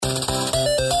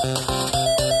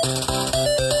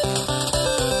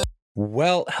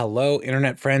Well, hello,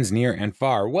 internet friends near and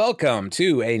far. Welcome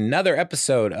to another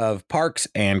episode of Parks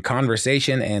and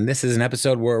Conversation. And this is an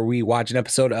episode where we watch an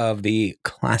episode of the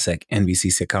classic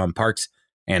NBC sitcom Parks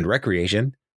and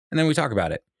Recreation, and then we talk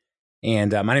about it.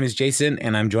 And my name is Jason,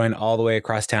 and I'm joined all the way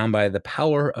across town by the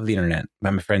power of the internet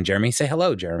by my friend Jeremy. Say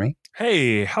hello, Jeremy.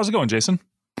 Hey, how's it going, Jason?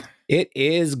 It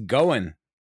is going.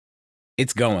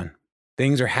 It's going.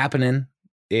 Things are happening.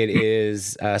 It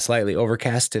is slightly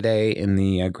overcast today in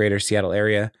the greater Seattle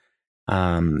area,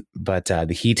 but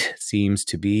the heat seems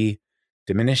to be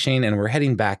diminishing, and we're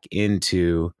heading back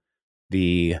into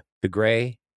the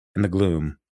gray and the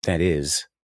gloom that is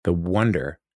the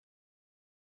wonder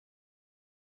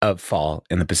of fall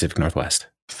in the Pacific Northwest.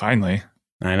 Finally.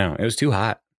 I know. It was too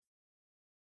hot.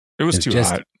 It was too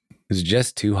hot. It was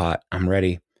just too hot. I'm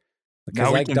ready.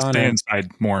 Now we can stay inside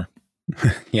more.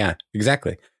 Yeah,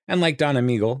 exactly. And like Donna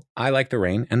Meagle, I like the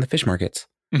rain and the fish markets.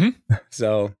 Mm-hmm.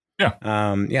 So, yeah.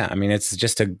 I mean, it's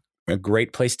just a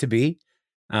great place to be.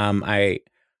 I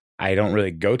don't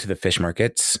really go to the fish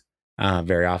markets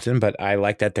very often, but I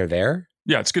like that they're there.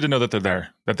 Yeah, it's good to know that they're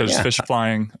there, that there's fish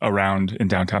flying around in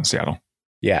downtown Seattle.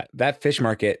 Yeah, that fish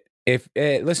market. If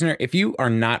listener, if you are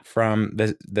not from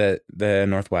the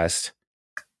Northwest,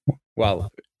 well,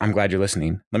 I'm glad you're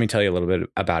listening. Let me tell you a little bit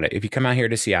about it. If you come out here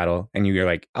to Seattle and you're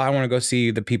like, oh, I want to go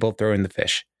see the people throwing the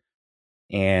fish,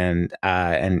 and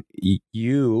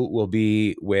you will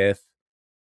be with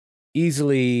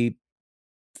easily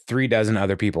 36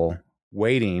 other people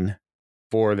waiting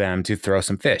for them to throw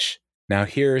some fish. Now,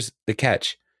 here's the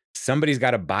catch. Somebody's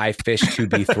got to buy fish to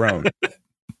be thrown.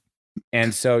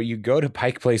 And so you go to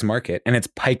Pike Place Market, and it's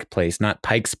Pike Place, not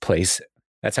Pike's Place.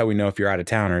 That's how we know if you're out of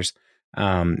towners.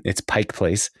 It's Pike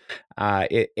Place.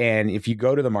 And if you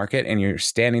go to the market and you're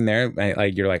standing there,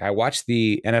 like you're like, I watch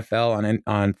the NFL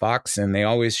on Fox, and they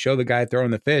always show the guy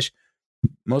throwing the fish.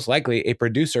 Most likely a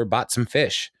producer bought some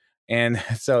fish. And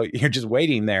so you're just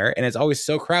waiting there, and it's always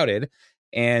so crowded.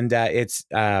 And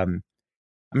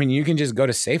I mean, you can just go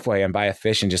to Safeway and buy a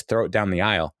fish and just throw it down the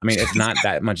aisle. I mean, it's not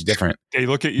that much different. They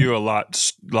look at you a lot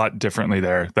differently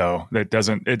there, though. It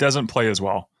doesn't play as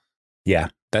well. Yeah,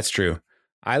 that's true.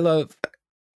 I love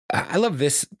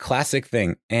this classic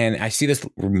thing, and I see this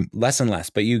less and less,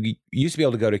 but you used to be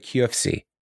able to go to QFC,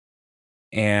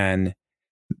 and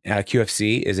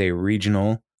QFC is a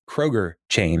regional Kroger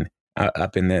chain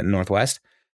up in the Northwest,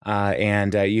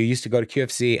 and you used to go to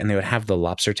QFC, and they would have the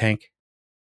lobster tank.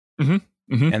 Mm-hmm.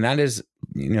 Mm-hmm. And that is,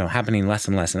 happening less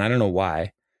and less. And I don't know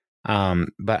why.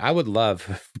 But I would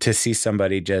love to see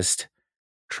somebody just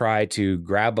try to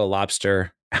grab a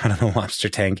lobster out of the lobster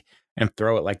tank and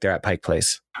throw it like they're at Pike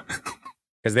Place.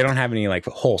 Because they don't have any like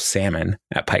whole salmon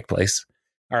at Pike Place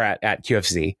or at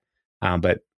QFC.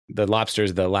 But the lobster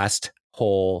is the last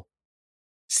whole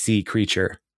sea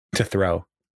creature to throw.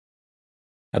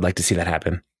 I'd like to see that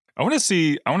happen. I want to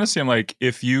see him, like,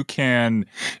 if you can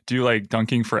do like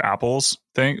dunking for apples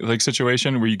thing, like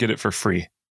situation where you get it for free.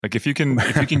 Like if you can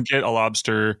get a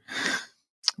lobster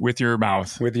with your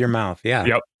mouth. Yeah.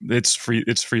 Yep. It's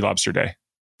free lobster day.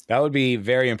 That would be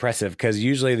very impressive, because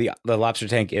usually the lobster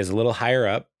tank is a little higher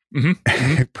up.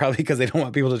 Mm-hmm. Probably because they don't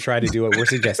want people to try to do what we're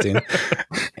suggesting.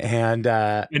 And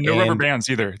no rubber bands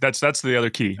either. That's the other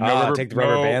key. Take the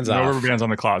rubber bands off. No rubber bands on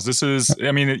the claws. This is,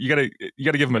 I mean, you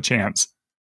gotta give them a chance.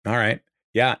 All right.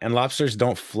 Yeah. And lobsters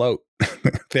don't float.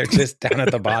 They're just down at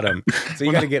the bottom. So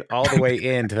you got to get all the way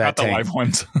into that tank. Not the live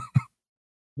ones.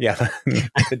 Yeah.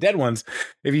 The dead ones.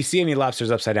 If you see any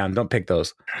lobsters upside down, don't pick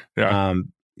those. Yeah.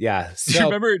 Yeah. So,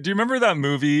 do you remember that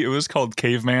movie? It was called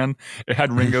Caveman. It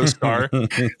had Ringo Starr.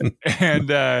 And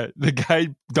the guy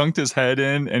dunked his head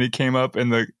in, and he came up,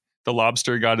 and the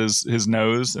lobster got his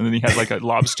nose, and then he had like a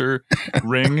lobster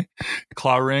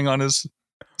claw ring on his.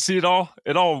 See, it all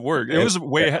worked. It was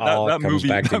way ahead. That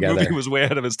movie was way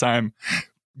ahead of its time.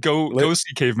 Go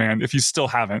see Caveman if you still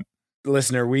haven't.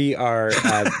 Listener, we are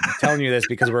telling you this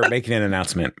because we're making an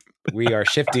announcement. We are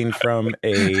shifting from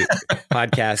a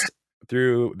podcast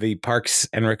through the Parks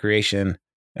and Recreation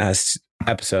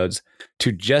episodes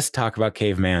to just talk about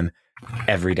Caveman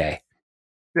every day.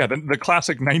 Yeah, the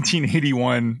classic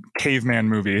 1981 Caveman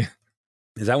movie.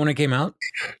 Is that when it came out?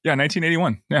 Yeah,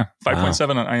 1981. Yeah,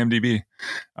 5.7 on IMDb.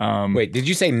 Wait, did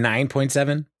you say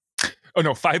 9.7? Oh,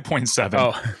 no, 5.7.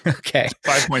 Oh, okay.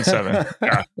 5.7.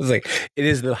 Yeah. I was like, it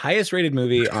is the highest rated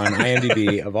movie on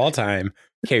IMDb of all time,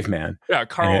 Caveman. Yeah,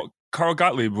 Carl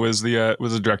Gottlieb was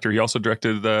the director. He also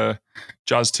directed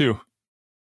Jaws 2.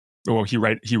 Well, he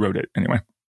wrote it anyway.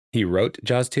 He wrote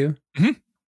Jaws 2?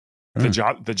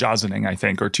 Mm-hmm. The Jawsening, I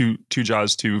think, or two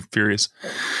Jaws 2 Furious.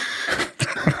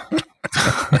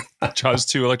 Jaws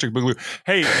 2, Electric Boogaloo.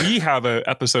 Hey, we have an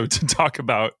episode to talk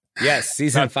about. Yes,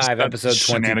 season 5, episode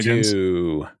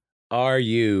 22. Are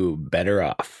you better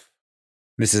off?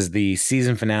 This is the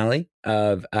season finale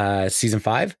of season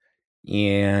 5,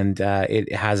 and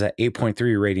it has an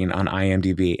 8.3 rating on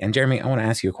IMDb. And Jeremy, I want to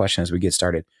ask you a question as we get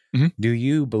started. Mm-hmm. Do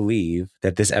you believe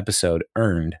that this episode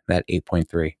earned that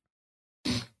 8.3?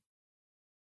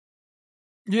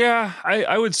 Yeah,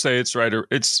 I would say it's right.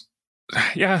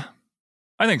 Yeah,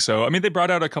 I think so. I mean, they brought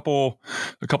out a couple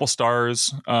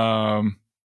stars.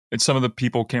 And some of the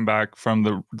people came back from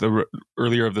the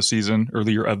earlier of the season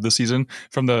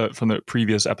from the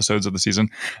previous episodes of the season.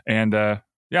 And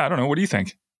yeah, I don't know. What do you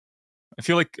think? I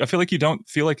feel like you don't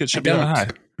feel like it should be on high.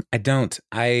 I don't.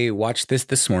 I watched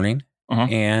this morning,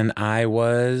 and I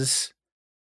was,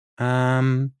 I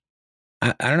don't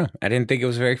know. I didn't think it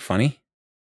was very funny.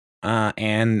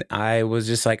 And I was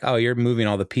just like, oh, you're moving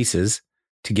all the pieces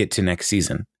to get to next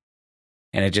season.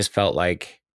 And it just felt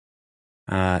like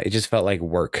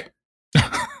work.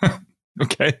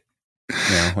 Okay.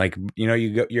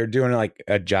 You're doing like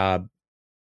a job,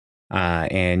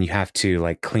 and you have to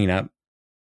like clean up,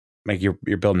 like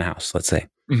you're building a house, let's say.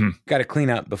 Mm-hmm. Got to clean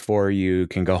up before you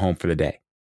can go home for the day.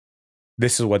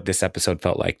 This is what this episode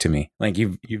felt like to me. Like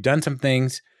you've done some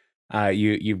things.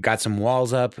 You've got some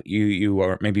walls up. You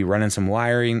are maybe running some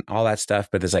wiring, all that stuff.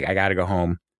 But it's like, I got to go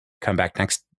home, come back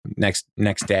next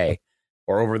day,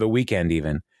 or over the weekend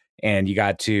even. And you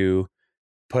got to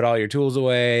put all your tools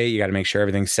away. You got to make sure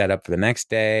everything's set up for the next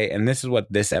day. And this is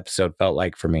what this episode felt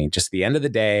like for me. Just the end of the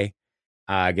day,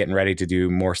 getting ready to do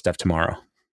more stuff tomorrow.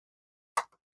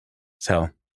 So,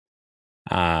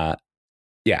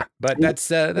 yeah, but that's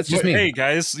just me. Hey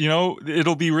guys,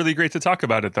 it'll be really great to talk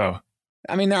about it though.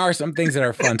 I mean, there are some things that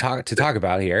are fun to talk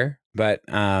about here, but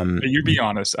you be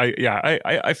honest.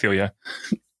 I feel you.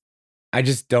 I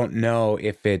just don't know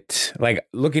if it, like,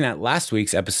 looking at last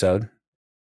week's episode,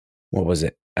 what was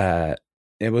it?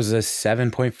 It was a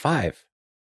 7.5.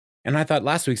 And I thought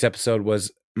last week's episode was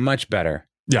much better.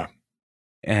 Yeah.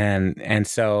 And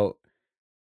so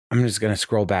I'm just going to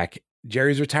scroll back.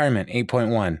 Jerry's retirement,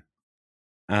 8.1.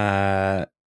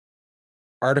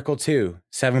 Article 2,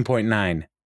 7.9.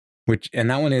 And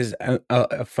that one is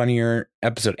a funnier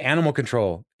episode. Animal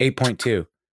Control, 8.2.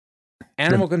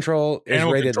 Animal Control is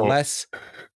rated less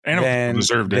than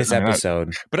this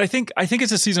episode. But I think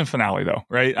it's a season finale though,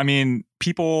 right? I mean,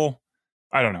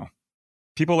 I don't know.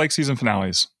 People like season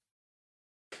finales.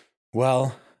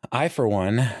 Well, I, for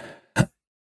one,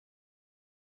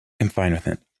 am fine with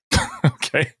it.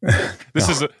 Okay.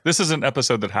 This is an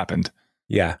episode that happened.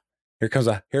 Yeah. Here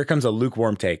comes a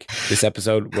lukewarm take. This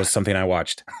episode was something I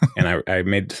watched, and I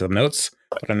made some notes,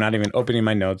 but I'm not even opening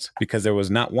my notes because there was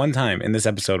not one time in this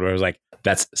episode where I was like,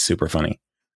 "That's super funny."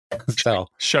 So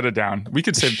shut it down. We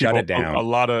could save people a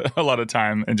lot of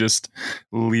time and just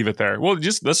leave it there. Well,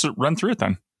 let's run through it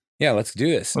then. Yeah, let's do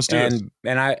this. Let's do it.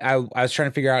 And I was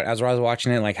trying to figure out as I was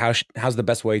watching it, like how's the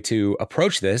best way to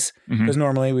approach this? Because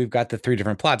normally we've got the 3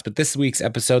 different plots, but this week's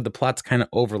episode, the plots kind of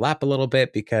overlap a little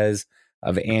bit because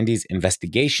of Andy's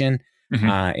investigation.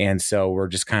 And so we're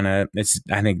just kind of,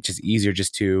 I think just easier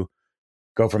just to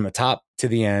go from the top to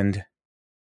the end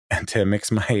and to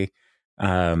mix my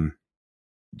anyway,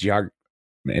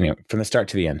 from the start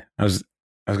to the end. I was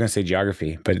going to say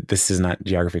geography, but this is not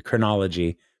geography,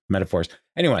 chronology, metaphors.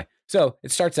 Anyway, so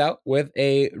it starts out with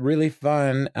a really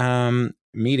fun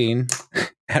meeting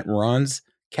at Ron's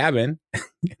cabin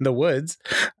in the woods.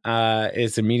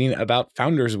 It's a meeting about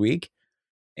Founders Week.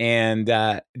 And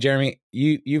Jeremy,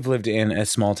 you've lived in a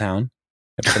small town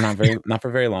for not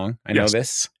for very long. I know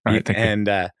this. Right, thank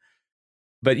you.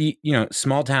 But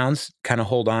small towns kind of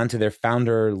hold on to their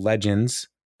founder legends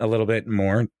a little bit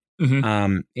more.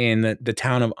 In the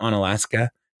town of Onalaska,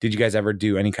 did you guys ever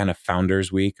do any kind of Founders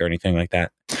Week or anything like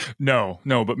that? No.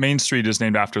 But Main Street is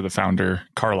named after the founder,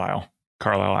 Carlisle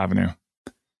Avenue.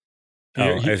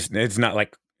 It's not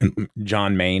like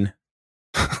John Maine.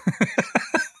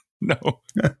 No.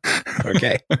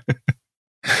 Okay.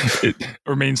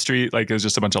 Or Main Street, like it's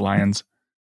just a bunch of lions.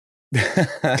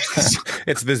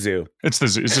 It's the zoo. It's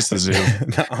just the zoo.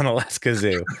 The Onalaska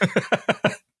Zoo.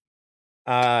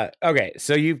 Okay,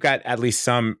 so you've got at least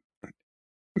some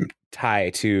tie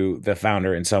to the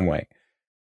founder in some way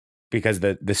because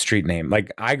the street name.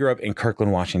 Like I grew up in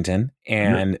Kirkland, Washington,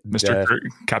 and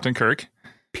Captain Kirk,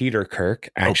 Peter Kirk,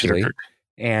 actually. Peter Kirk.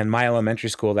 And my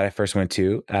elementary school that I first went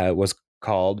to was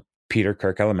called Peter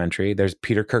Kirk Elementary. There's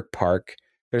Peter Kirk Park.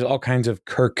 There's all kinds of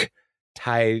Kirk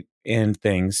tied in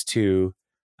things to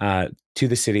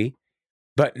the city,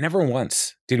 but never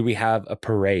once did we have a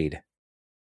parade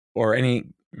or any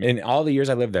in all the years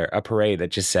I lived there, a parade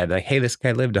that just said like, "Hey, this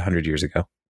guy lived 100 years ago."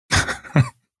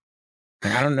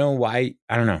 I don't know why.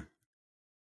 I don't know.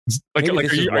 Like, Maybe like,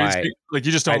 this are is you, why like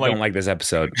you just I don't don't like this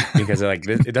episode because like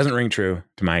it doesn't ring true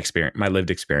to my experience, my lived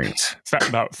experience.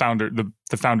 about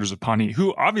the founders of Pawnee,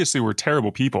 who obviously were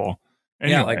terrible people.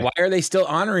 Anyway, Yeah, like why are they still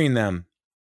honoring them?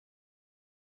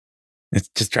 It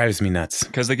just drives me nuts.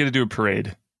 because they get to do a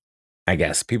parade. I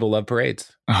guess people love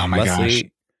parades. Oh my gosh.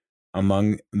 Leslie,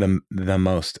 among the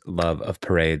most love of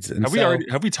parades. And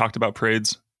Have we talked about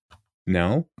parades?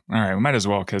 No. All right, we might as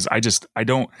well, because I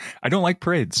don't like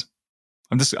parades.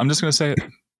 I'm just gonna say it.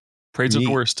 Parades are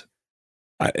the worst.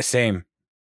 Same.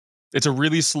 It's a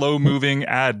really slow moving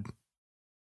ad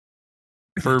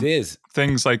for It is.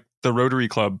 things like the Rotary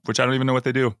Club, which I don't even know what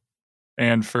they do,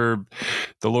 and for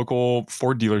the local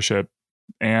Ford dealership,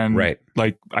 and Right.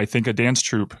 like I think a dance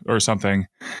troupe or something,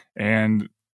 and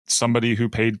somebody who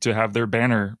paid to have their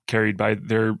banner carried by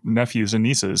their nephews and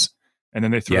nieces, and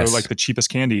then they throw Yes. like the cheapest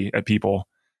candy at people.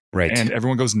 Right. And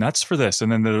everyone goes nuts for this.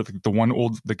 And then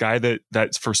the guy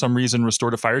that for some reason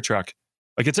restored a fire truck.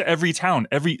 Like it's at every town,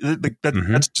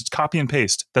 that's just copy and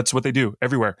paste. That's what they do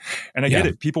everywhere. And I get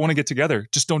it. People want to get together.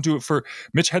 Just don't do it for.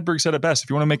 Mitch Hedberg said it best. If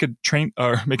you want to make a train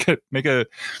or make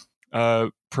a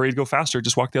parade go faster,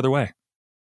 just walk the other way.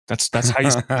 That's how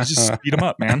you just speed them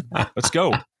up, man. Let's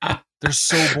go. They're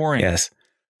so boring. Yes.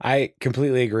 I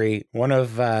completely agree. One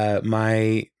of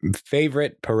my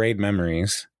favorite parade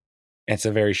memories. It's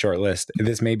a very short list.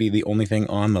 This may be the only thing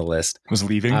on the list. Was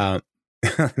leaving?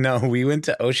 No, we went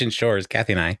to Ocean Shores,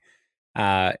 Kathy and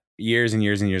I, years and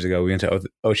years and years ago. We went to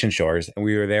Ocean Shores and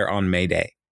we were there on May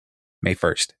Day, May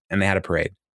 1st, and they had a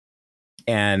parade.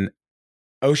 And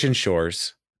Ocean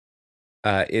Shores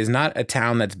is not a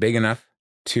town that's big enough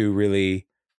to really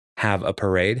have a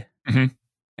parade. Mm-hmm.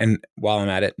 And while I'm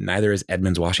at it, neither is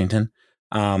Edmonds, Washington.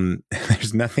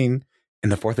 There's nothing in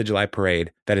the 4th of July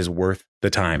parade that is worth the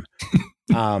time.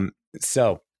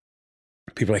 So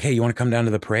people are like, "Hey, you want to come down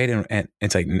to the parade?" And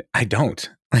it's like, I don't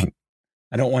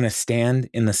want to stand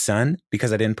in the sun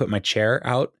because I didn't put my chair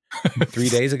out 3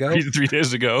 days ago. 3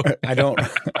 days ago. I don't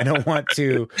want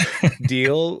to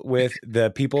deal with the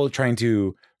people trying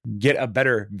to get a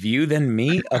better view than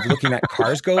me of looking at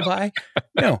cars go by.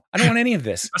 No, I don't want any of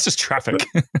this. That's just traffic.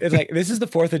 It's like, this is the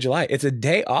 4th of July. It's a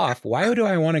day off. Why do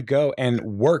I want to go and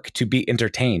work to be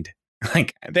entertained?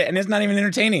 Like, and it's not even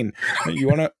entertaining. You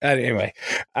want to, anyway,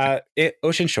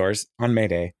 Ocean Shores on May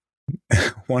Day.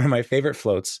 One of my favorite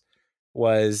floats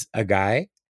was a guy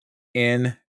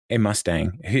in a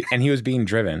Mustang, and he was being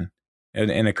driven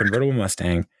in a convertible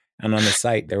Mustang. And on the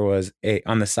side, there was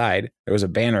a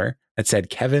banner that said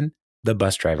Kevin, the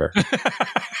bus driver.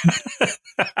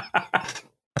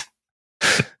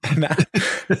 And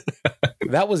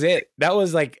that was it. That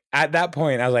was like, at that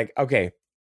point, I was like, okay,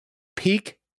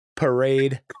 peak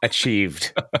parade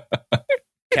achieved.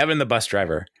 Kevin, the bus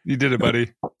driver. You did it,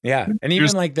 buddy. Yeah. And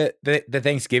even like the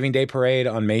Thanksgiving Day parade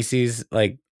on Macy's,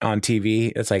 like on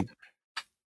TV, it's like,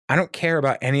 I don't care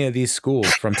about any of these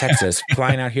schools from Texas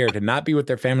flying out here to not be with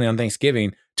their family on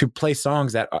Thanksgiving to play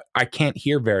songs that I can't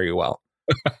hear very well.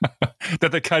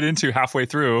 That they cut into halfway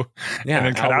through. Yeah. And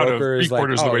then cut out of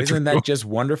 3/4 of the way isn't through. that just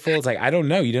wonderful? It's like, I don't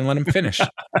know. You didn't let him finish.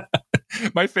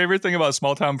 My favorite thing about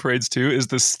small town parades too is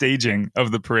the staging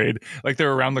of the parade. Like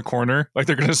they're around the corner, like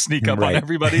they're going to sneak up on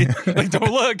everybody. Like,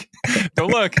 don't look,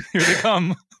 here they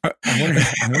come. I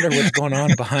wonder what's going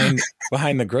on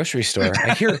behind the grocery store.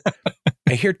 I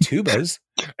hear tubas.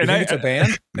 You think it's a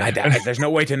band? There's no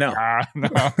way to know. No.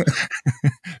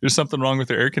 There's something wrong with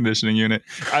their air conditioning unit.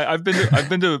 I've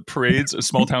been to parades,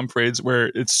 small town parades,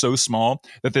 where it's so small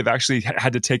that they've actually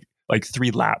had to take like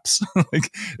 3 laps.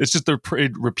 Like it's just the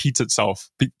parade repeats itself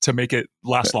to make it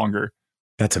last longer.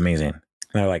 That's amazing. And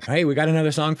they're like, "Hey, we got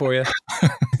another song for you."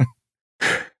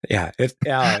 Yeah,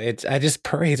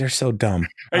 parades are so dumb.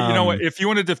 Hey, you know what? If you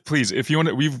wanted to, please,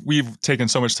 we've taken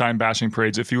so much time bashing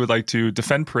parades. If you would like to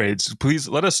defend parades, please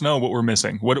let us know what we're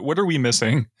missing. What are we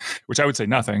missing? Which I would say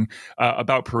nothing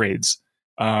about parades,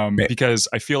 because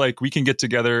I feel like we can get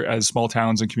together as small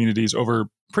towns and communities over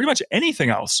pretty much anything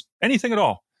else, anything at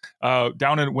all.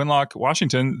 Down in Winlock,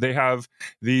 Washington, they have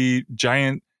the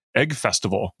giant egg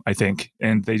festival, I think,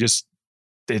 and they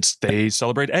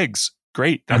celebrate eggs.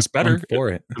 Great. That's better. I'm for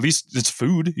it. At least it's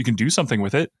food. You can do something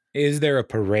with it. Is there a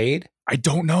parade? I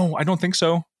don't know. I don't think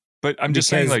so. But I'm just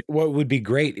saying, like, what would be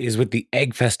great is with the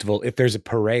egg festival, if there's a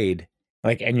parade,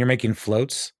 like, and you're making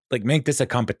floats, like, make this a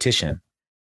competition.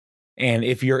 And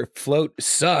if your float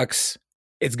sucks,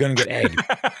 it's going to get egged.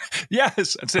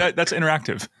 Yes, that's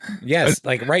interactive. Yes,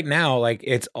 like right now, like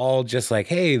it's all just like,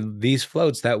 hey, these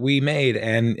floats that we made,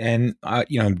 and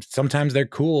sometimes they're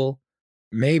cool,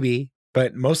 maybe,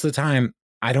 but most of the time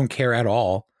I don't care at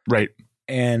all. Right.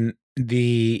 And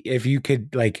if you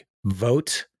could like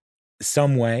vote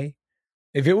some way,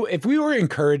 if we were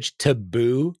encouraged to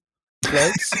boo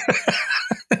floats,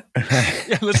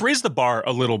 yeah, let's raise the bar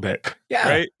a little bit. Yeah,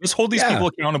 right. Let's hold these people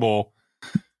accountable.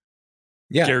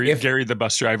 Yeah, Gary, the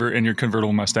bus driver in your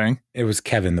convertible Mustang. It was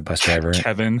Kevin, the bus driver.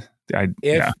 Kevin.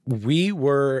 If we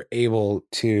were able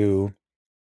to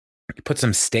put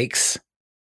some stakes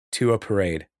to a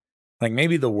parade, like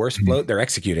maybe the worst float, they're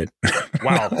executed.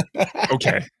 Wow.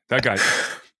 Okay, that guy.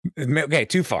 Okay,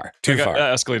 too far. That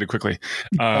escalated quickly.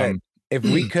 If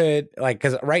we could, like,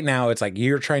 because right now it's like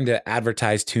you're trying to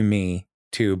advertise to me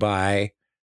to buy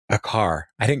a car.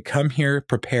 I didn't come here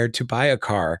prepared to buy a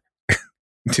car.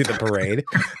 To the parade,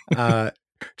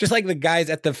 just like the guys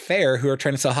at the fair who are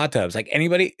trying to sell hot tubs. Like,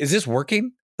 anybody, is this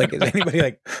working? Like, is anybody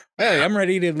like, hey, I'm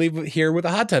ready to leave here with a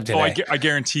hot tub today? Oh, I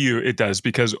guarantee you it does,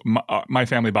 because my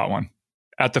family bought one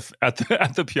at the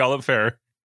Puyallup Fair.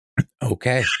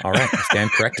 Okay, all right, I stand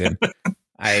corrected.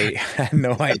 I had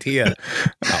no idea.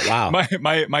 Oh, wow.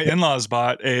 My in-laws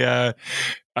bought a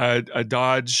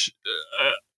Dodge.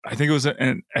 I think it was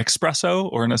an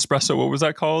Espresso or an Espresso. What was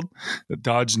that called? The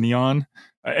Dodge Neon.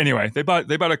 Anyway, they bought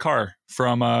a car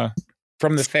from the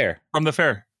fair. From the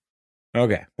fair.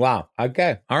 Okay. Wow.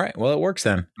 Okay. All right. Well, it works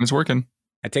then. It's working.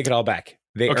 I take it all back.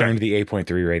 They earned the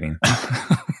 8.3 rating.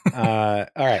 All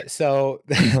right. So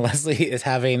Leslie is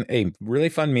having a really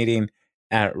fun meeting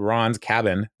at Ron's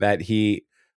cabin that he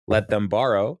let them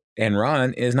borrow, and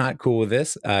Ron is not cool with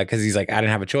this because he's like, I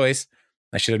didn't have a choice.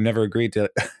 I should have never agreed to.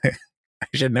 I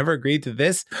should have never agreed to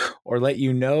this, or let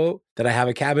you know that I have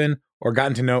a cabin, or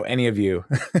gotten to know any of you.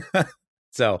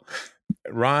 So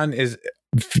Ron is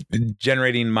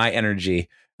generating my energy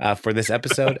for this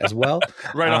episode as well.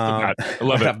 Right off the bat. I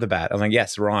love it. Off the bat. I'm like,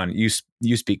 yes, Ron,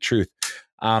 you speak truth.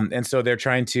 And so they're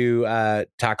trying to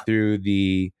talk through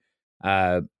the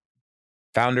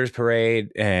Founders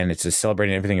Parade, and it's just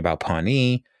celebrating everything about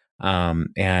Pawnee.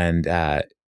 And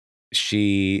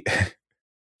she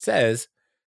says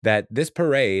that this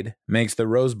parade makes the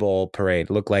Rose Bowl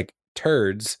parade look like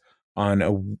turds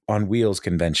on wheels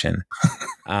convention.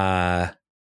 And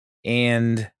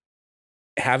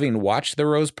having watched the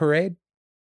Rose Parade,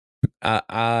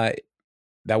 that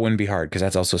wouldn't be hard because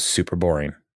that's also super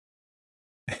boring.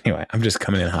 Anyway, I'm just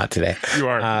coming in hot today. You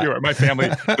are. My family,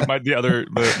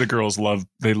 the girls love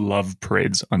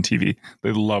parades on TV.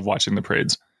 They love watching the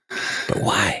parades. But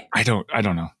why? I don't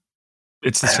know.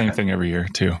 It's the same thing every year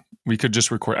too. We could just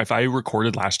record. If I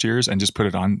recorded last year's and just put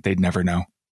it on, they'd never know.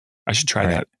 I should try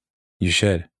that. You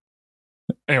should.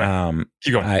 Anyway,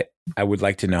 keep going. I would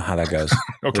like to know how that goes.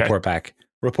 Okay.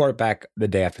 Report back the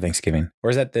day after Thanksgiving. Or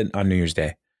is that on New Year's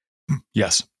Day?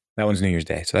 Yes. That one's New Year's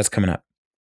Day. So that's coming up.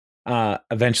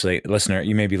 Eventually, listener,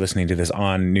 you may be listening to this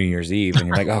on New Year's Eve and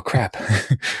you're like, oh crap.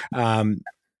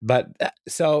 But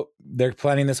so they're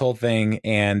planning this whole thing.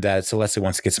 And so Leslie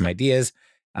wants to get some ideas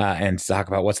and talk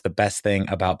about what's the best thing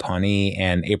about Pawnee.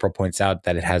 And April points out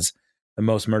that it has the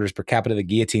most murders per capita. The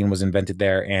guillotine was invented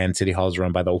there, and City Hall is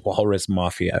run by the Walrus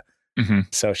Mafia. Mm-hmm.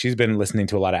 So she's been listening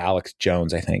to a lot of Alex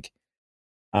Jones, I think.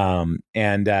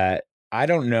 And I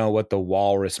don't know what the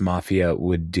Walrus Mafia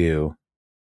would do,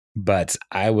 but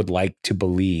I would like to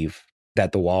believe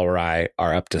that the Walry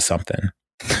are up to something.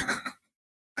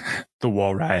 The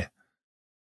Walry.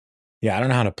 Yeah, I don't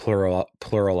know how to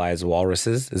pluralize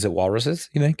walruses. Is it walruses,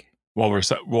 you think?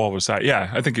 Walrus.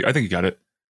 Yeah, I think you got it.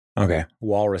 Okay,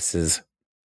 walruses.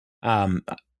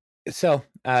 So,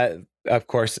 of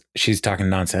course, she's talking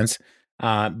nonsense.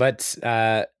 But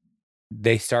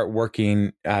they start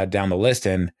working down the list,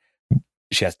 and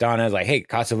she asks Donna, like, hey,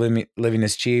 cost of living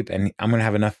is cheap, and I'm going to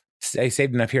have enough. I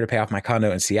saved enough here to pay off my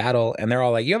condo in Seattle. And they're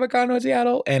all like, you have a condo in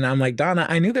Seattle? And I'm like, Donna,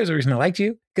 I knew there's a reason I liked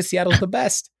you, because Seattle's the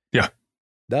best. Yeah.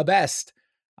 The best.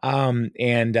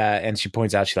 And she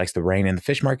points out she likes the rain and the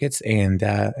fish markets. And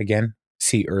again,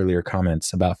 see earlier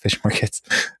comments about fish markets.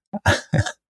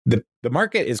 The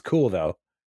market is cool, though.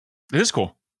 It is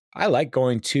cool. I like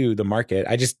going to the market.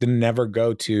 I just never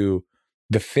go to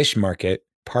the fish market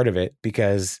part of it,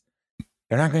 because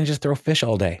they're not going to just throw fish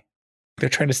all day. They're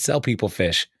trying to sell people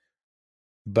fish.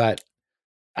 But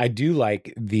I do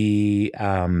like there's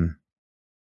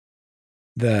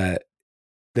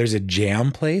a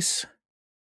jam place.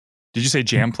 Did you say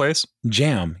jam place?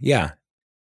 Jam, yeah.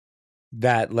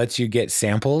 That lets you get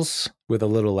samples with a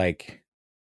little like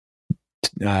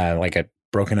a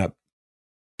broken up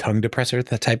tongue depressor,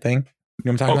 that type thing. You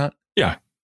know what I'm talking about? Yeah.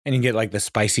 And you get like the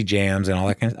spicy jams and all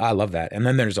that kind of. I love that. And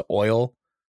then there's olive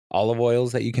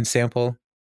oils that you can sample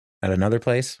at another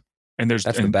place. And That's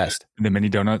the best. The mini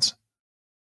donuts.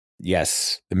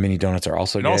 Yes, the mini donuts are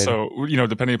also and good. Also,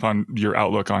 depending upon your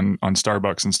outlook on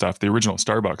Starbucks and stuff, the original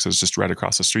Starbucks is just right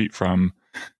across the street from,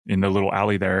 in the little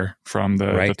alley there, from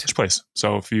the fish place.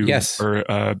 So if you are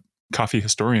a coffee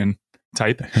historian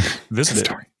type, visit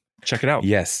it. Check it out.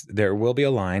 Yes, there will be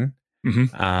a line.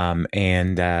 Mm-hmm.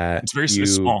 And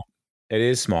it's small. It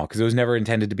is small because it was never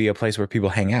intended to be a place where people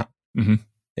hang out. Mm-hmm.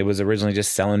 It was originally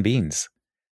just selling beans.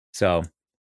 So,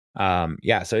 so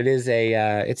it is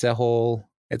it's a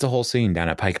whole scene down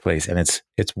at Pike Place, and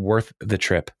it's worth the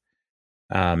trip.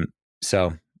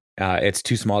 So it's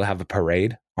too small to have a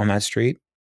parade on that street,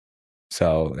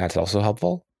 so that's also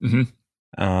helpful.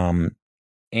 Mm-hmm.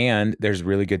 And there's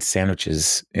really good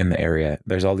sandwiches in the area.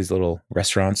 There's all these little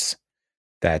restaurants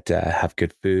that have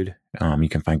good food. You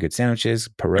can find good sandwiches,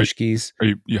 pierogies. Are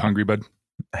you hungry, bud?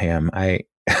 I am.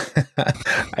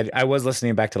 I was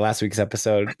listening back to last week's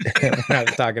episode when I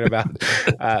was talking about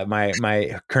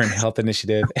my current health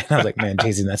initiative, and I was like, "Man,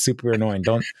 Jason, that's super annoying.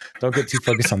 Don't get too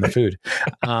focused on the food."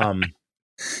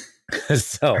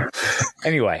 So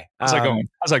anyway, how's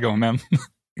that going, man?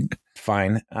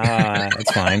 Fine.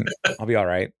 It's fine. I'll be all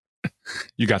right.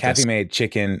 You got Kathy this. made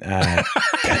chicken,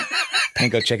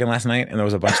 panko chicken last night, and there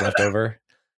was a bunch left over.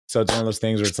 So it's one of those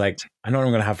things where it's like, I know what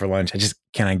I'm going to have for lunch.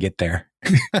 Can I get there?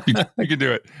 You can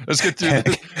do it. Let's get through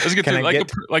this. Let's get through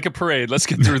like a parade. Let's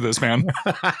get through this, man.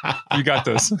 You got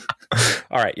this.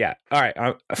 All right. Yeah. All right.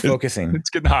 I'm focusing. It's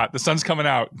getting hot. The sun's coming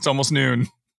out. It's almost noon.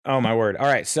 Oh my word. All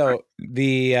right. So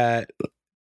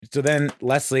so then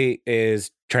Leslie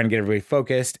is trying to get everybody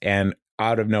focused, and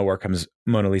out of nowhere comes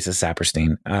Mona Lisa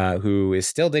Saperstein, who is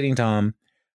still dating Tom.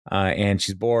 And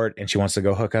she's bored and she wants to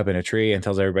go hook up in a tree, and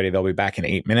tells everybody they'll be back in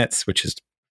 8 minutes, which is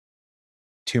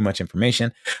too much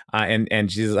information.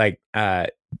 And she's like,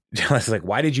 Leslie's like,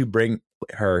 why did you bring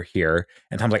her here?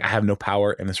 And Tom's like, I have no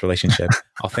power in this relationship.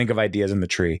 I'll think of ideas in the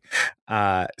tree.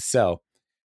 So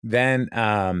then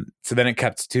it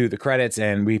cuts to the credits,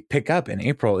 and we pick up, and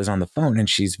April is on the phone, and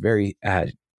she's very,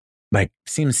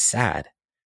 seems sad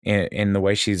in the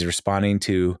way she's responding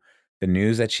to the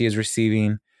news that she is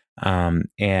receiving.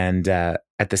 And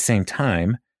at the same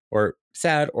time, or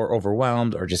sad or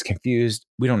overwhelmed or just confused,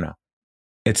 we don't know.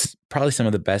 It's probably some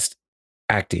of the best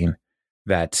acting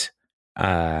that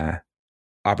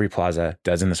Aubrey Plaza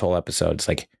does in this whole episode. It's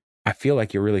like, I feel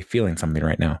like you're really feeling something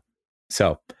right now.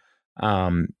 So,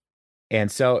 and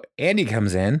so Andy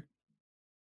comes in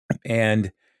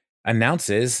and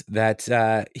announces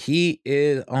that he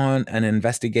is on an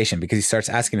investigation, because he starts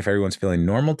asking if everyone's feeling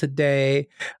normal today.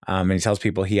 And he tells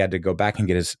people he had to go back and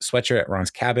get his sweatshirt at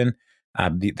Ron's cabin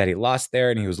that he lost there,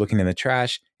 and he was looking in the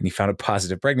trash and he found a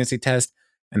positive pregnancy test.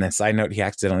 And then, side note, he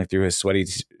accidentally threw his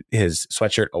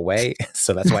sweatshirt away,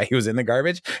 so that's why he was in the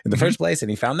garbage in the first place, and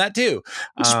he found that too.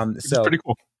 It's pretty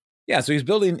cool. Yeah, so he's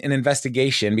building an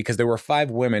investigation because there were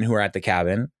 5 women who were at the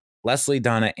cabin: Leslie,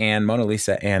 Donna, Anne, Mona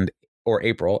Lisa, or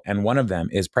April, and one of them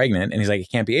is pregnant. And he's like,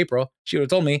 it can't be April. She would have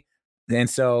told me. And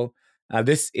so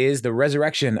this is the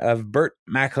resurrection of Burt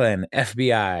Macklin,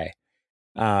 FBI.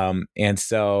 And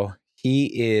so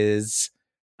he is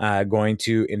going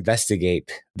to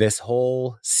investigate this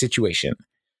whole situation.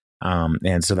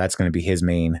 And so that's going to be his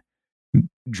main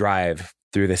drive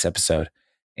through this episode.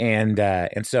 And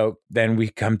so then we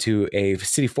come to a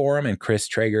city forum, and Chris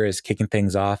Traeger is kicking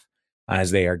things off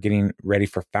as they are getting ready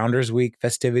for Founders Week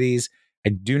festivities. I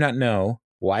do not know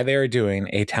why they are doing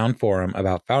a town forum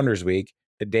about Founders Week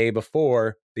the day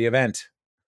before the event.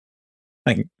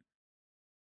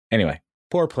 Anyway,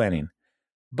 poor planning.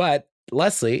 But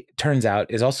Leslie, turns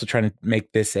out, is also trying to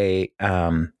make this a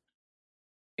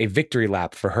victory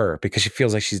lap for her, because she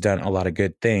feels like she's done a lot of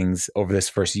good things over this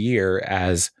first year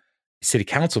as a city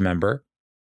council member.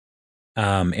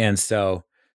 And so,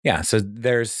 yeah, so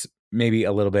there's maybe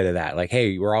a little bit of that, like,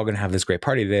 hey, we're all going to have this great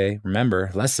party today. Remember,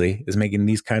 Leslie is making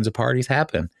these kinds of parties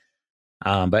happen.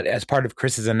 But as part of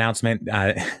Chris's announcement,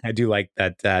 I do like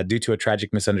that due to a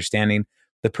tragic misunderstanding,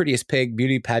 the Prettiest Pig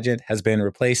beauty pageant has been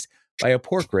replaced by a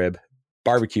pork rib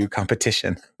barbecue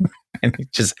competition. And he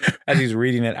just, as he's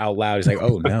reading it out loud, he's like,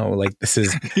 oh no, like, this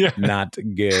is not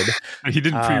good. He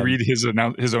didn't pre-read his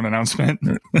own announcement.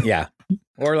 Yeah.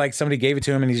 Or like somebody gave it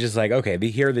to him and he's just like, okay,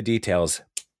 here are the details.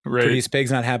 Right. Prettiest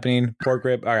Pig's not happening. Pork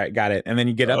rib. All right, got it. And then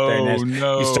you get up there and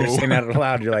you start saying that out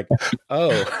loud. You're like,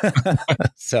 oh.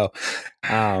 So,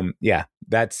 yeah,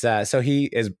 that's, so he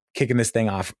is kicking this thing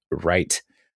off right.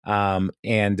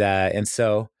 And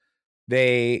so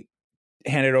they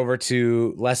hand it over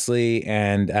to Leslie,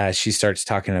 and she starts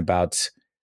talking about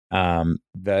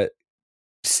the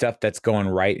stuff that's going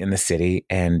right in the city,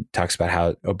 and talks about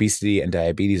how obesity and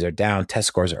diabetes are down, test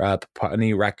scores are up,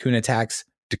 any raccoon attacks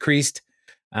decreased.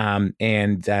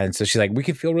 And so she's like, we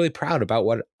can feel really proud about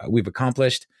what we've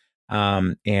accomplished.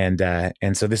 And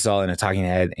so this is all in a talking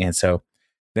head. And so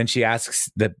then she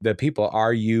asks the people,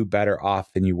 are you better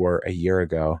off than you were a year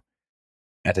ago,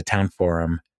 at the town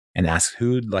forum, and asks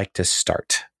who'd like to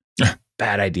start.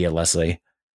 Bad idea, Leslie.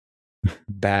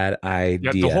 Bad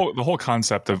idea. Yeah, the whole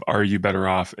concept of are you better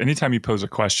off? Anytime you pose a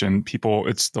question, people,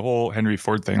 it's the whole Henry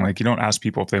Ford thing. Like, you don't ask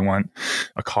people if they want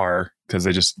a car because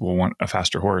they just will want a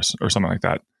faster horse or something like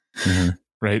that. Mm-hmm.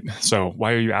 Right. So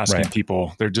why are you asking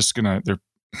people? They're just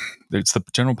it's the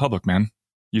general public, man.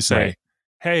 You say,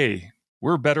 hey,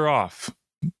 we're better off.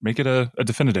 Make it a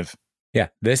definitive. Yeah.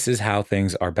 This is how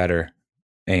things are better.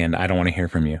 And I don't want to hear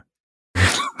from you.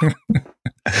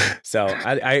 So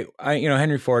I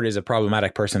Henry Ford is a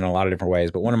problematic person in a lot of different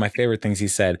ways, but one of my favorite things he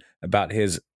said about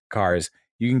his cars,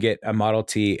 you can get a Model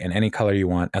T in any color you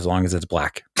want as long as it's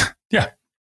black. Yeah.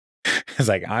 It's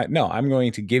like, I'm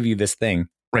going to give you this thing.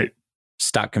 Right.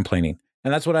 Stop complaining.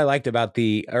 And that's what I liked about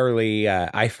the early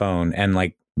iPhone, and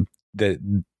like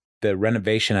the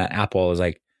renovation at Apple is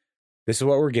like, this is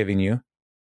what we're giving you.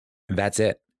 That's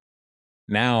it.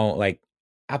 Now, like,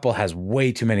 Apple has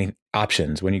way too many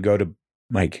options. When you go to,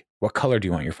 like, what color do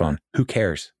you want your phone? Who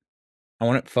cares? I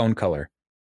want it phone color.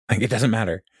 Like, it doesn't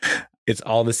matter. It's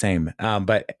all the same.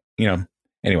 But,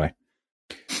 anyway,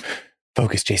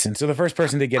 focus, Jason. So the first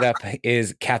person to get up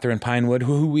is Catherine Pinewood,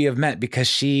 who we have met because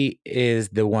she is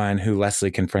the one who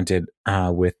Leslie confronted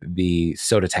with the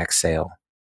soda sales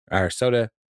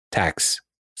tax,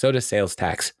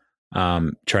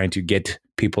 trying to get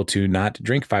people to not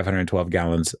drink 512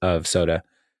 gallons of soda,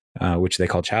 which they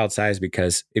call child size,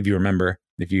 because if you remember,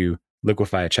 if you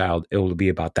liquefy a child, it will be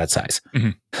about that size.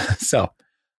 Mm-hmm.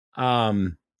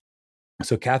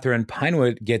 So Catherine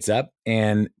Pinewood gets up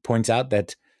and points out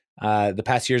that the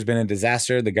past year has been a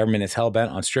disaster. The government is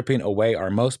hell-bent on stripping away our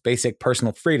most basic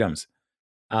personal freedoms.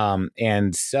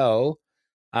 And so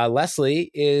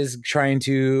Leslie is trying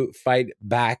to fight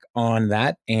back on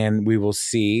that. And we will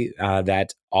see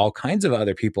that all kinds of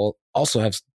other people also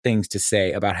have things to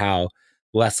say about how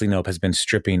Leslie Knope has been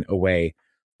stripping away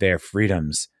their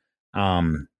freedoms.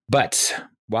 But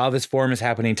while this forum is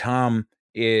happening, Tom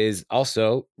is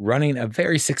also running a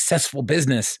very successful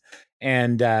business,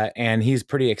 and he's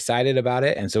pretty excited about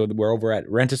it. And so we're over at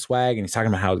Rent-A-Swag, and he's talking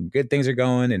about how good things are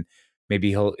going, and maybe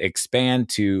he'll expand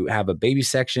to have a baby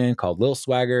section called Little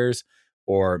Swaggers,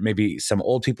 or maybe some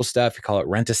old people stuff. He call it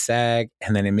Rent-A-Sag,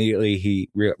 and then immediately he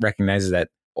recognizes that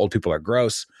old people are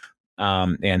gross,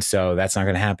 and so that's not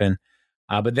going to happen.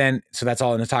 But then, so that's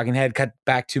all in the talking head. Cut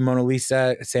back to Mona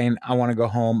Lisa saying, I want to go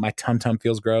home. My tum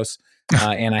feels gross.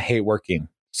 And I hate working.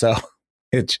 So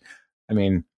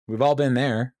we've all been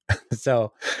there.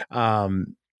 So,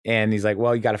 and he's like,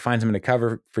 well, you got to find someone to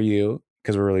cover for you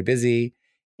because we're really busy.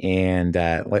 And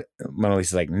Mona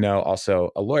Lisa's like, no,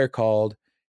 also a lawyer called,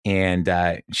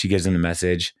 and she gives him the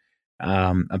message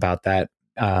about that.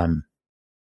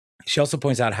 She also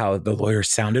points out how the lawyer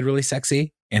sounded really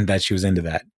sexy and that she was into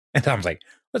that. And Tom's like,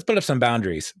 let's put up some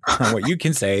boundaries on what you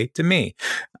can say to me.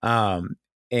 And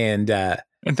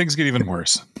things get even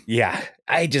worse. Yeah.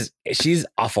 She's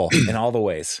awful in all the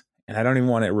ways. And I don't even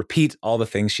want to repeat all the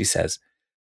things she says.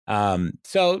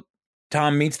 So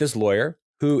Tom meets this lawyer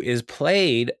who is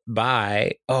played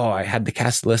by, I had the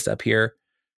cast list up here.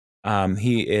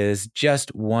 He is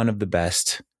just one of the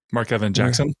best. Mark Evan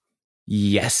Jackson?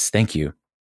 Yes. Thank you.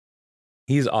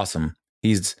 He's awesome.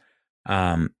 He's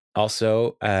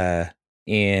also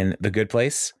in The Good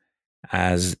Place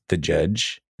as the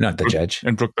judge. Not the judge.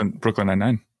 And Brooklyn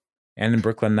Nine-Nine. And in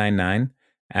Brooklyn Nine-Nine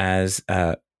as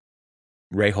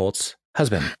Ray Holt's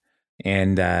husband.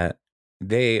 And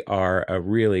they are a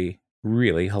really,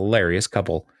 really hilarious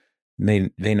couple.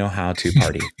 They know how to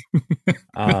party.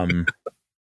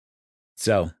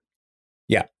 So,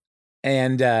 yeah.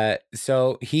 And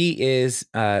so he is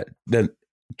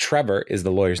Trevor is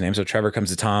the lawyer's name. So Trevor comes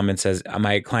to Tom and says,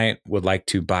 my client would like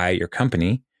to buy your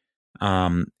company.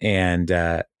 And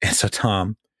so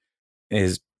Tom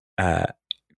is,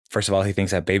 first of all, he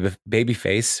thinks that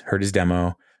Babyface heard his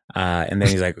demo. And then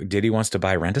he's like, Diddy wants to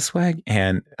buy Rent-A-Swag.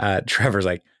 And Trevor's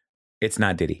like, it's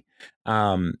not Diddy.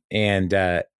 So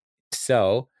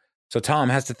Tom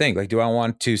has to think, like, do I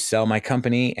want to sell my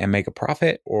company and make a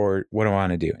profit, or what do I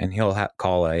want to do? And he'll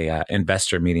call a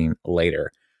investor meeting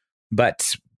later.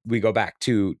 But we go back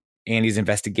to Andy's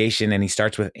investigation, and he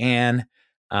starts with Anne.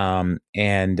 And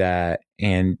it's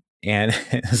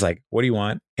like, what do you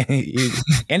want? And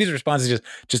Andy's response is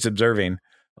just observing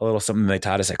a little something they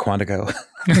taught us at Quantico,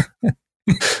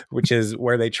 which is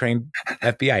where they train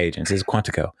FBI agents, is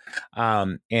Quantico.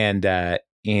 And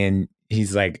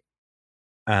he's like,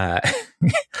 I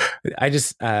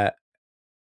just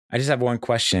have one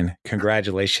question.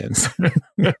 Congratulations.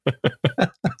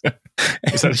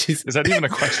 Is that even a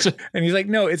question? And he's like,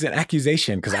 no, it's an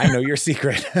accusation because I know your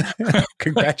secret.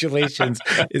 Congratulations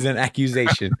is an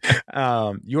accusation.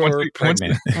 You're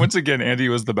pregnant. Once again, Andy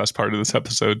was the best part of this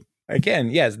episode. Again,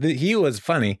 yes, he was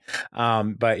funny.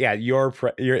 But yeah,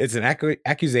 it's an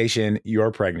accusation.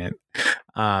 You're pregnant.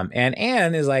 And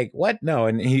Anne is like, what? No.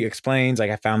 And he explains,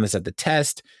 like, I found this at the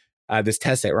test, this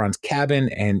test at Ron's cabin.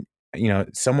 And,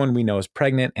 someone we know is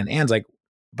pregnant. And Anne's like,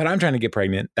 but I'm trying to get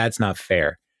pregnant. That's not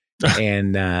fair.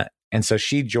 And so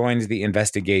she joins the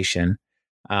investigation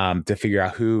to figure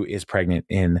out who is pregnant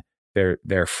in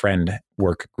their friend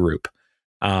work group.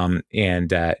 And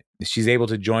she's able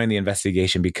to join the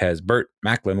investigation because Burt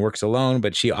Macklin works alone,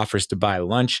 but she offers to buy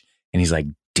lunch. And he's like,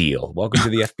 deal. Welcome to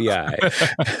the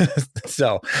FBI.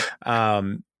 So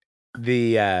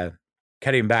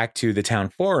cutting back to the town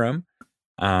forum,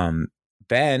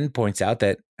 Ben points out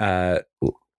that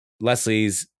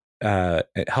Leslie's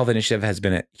health initiative has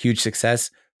been a huge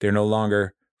success. They're no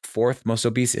longer 4th most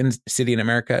obese city in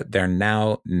America. They're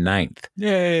now 9th.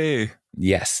 Yay.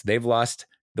 Yes, they've lost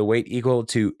the weight equal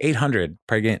to 800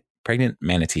 pregnant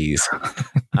manatees.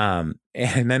 And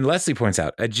then Leslie points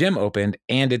out a gym opened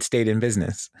and it stayed in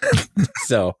business.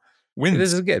 So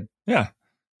this is good. Yeah.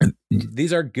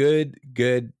 These are good,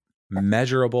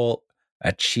 measurable,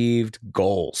 achieved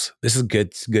goals. This is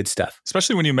good stuff.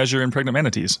 Especially when you measure in pregnant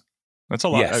manatees. That's a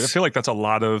lot. Yes. I feel like that's a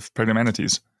lot of pregnant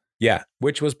manatees. Yeah,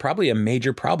 which was probably a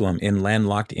major problem in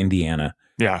landlocked Indiana.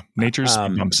 Yeah, nature's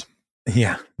bumps.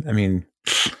 Yeah, I mean,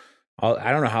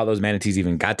 I don't know how those manatees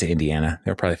even got to Indiana.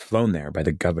 They were probably flown there by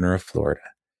the governor of Florida.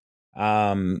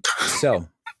 But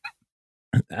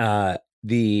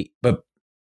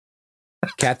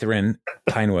Catherine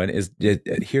Pinewood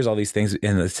here's all these things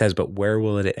and it says, but where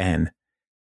will it end?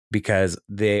 Because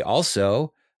they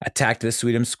also attacked the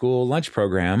Sweetum School lunch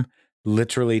program,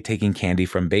 literally taking candy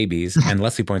from babies. And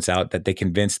Leslie points out that they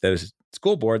convinced the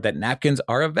school board that napkins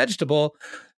are a vegetable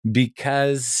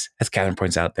because, as Catherine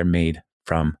points out, they're made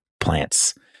from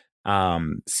plants.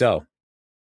 So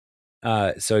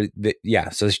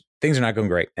things are not going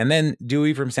great. And then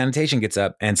Dewey from sanitation gets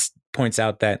up and points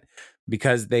out that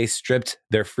because they stripped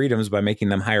their freedoms by making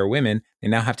them hire women, they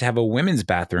now have to have a women's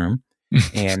bathroom.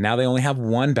 And now they only have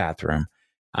one bathroom.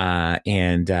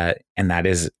 And that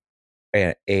is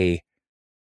a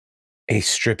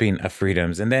stripping of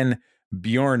freedoms. And then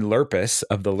Bjorn Lurpus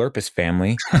of the Lurpus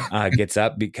family gets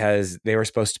up because they were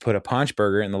supposed to put a Paunch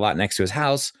burger in the lot next to his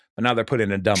house, but now they're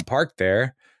putting a dumb park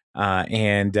there.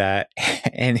 And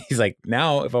he's like,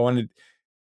 now if I wanted,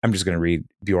 I'm just going to read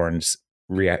Bjorn's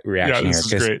reaction here.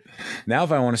 This is great. Now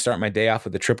if I want to start my day off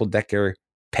with a triple-decker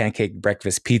pancake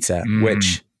breakfast pizza,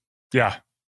 which, yeah,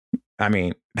 I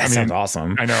mean, sounds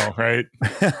awesome. I know, right?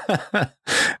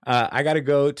 I got to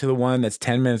go to the one that's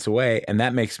 10 minutes away, and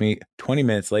that makes me 20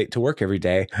 minutes late to work every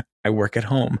day. I work at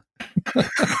home.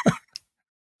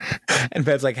 And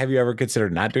Ben's like, have you ever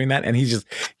considered not doing that? And he just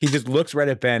looks right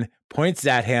at Ben, points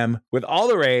at him with all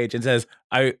the rage and says,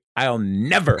 I'll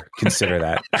never consider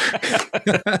that.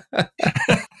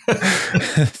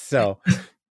 So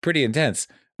pretty intense.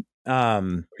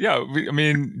 Yeah, I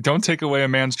mean, don't take away a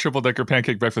man's triple-decker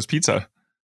pancake breakfast pizza.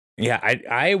 Yeah,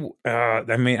 I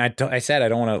said I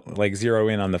don't want to like zero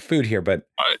in on the food here, but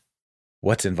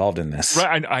what's involved in this?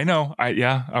 Right, I know.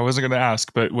 I wasn't going to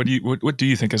ask, but what do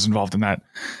you think is involved in that?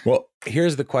 Well,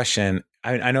 here's the question.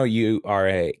 I know you are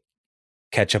a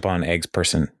ketchup on eggs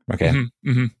person, okay? Mm-hmm,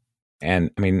 mm-hmm.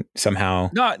 And I mean, somehow,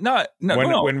 no.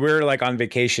 When we're like on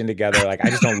vacation together, like I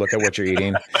just don't look at what you're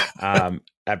eating.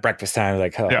 At breakfast time,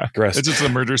 like, oh, yeah, gross. It's just a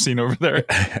murder scene over there.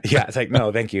 Yeah, it's like,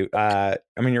 no, thank you. I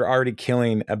mean, you're already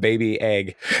killing a baby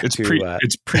egg. It's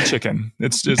pre-chicken.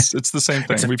 It's the same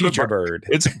thing. It's a future bird.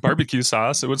 It's barbecue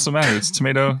sauce. What's the matter? It's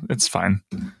tomato. It's fine.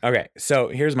 Okay, so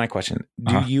here's my question: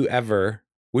 would you ever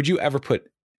put?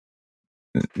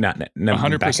 No,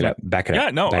 100%. Back it up. Yeah,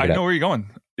 no, I know where you're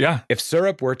going. Yeah. If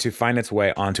syrup were to find its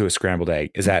way onto a scrambled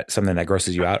egg, is that something that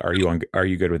grosses you out? Are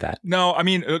you good with that? No, I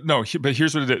mean, no, but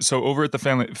here's what it is. So over at the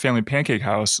family pancake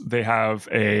house, they have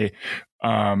the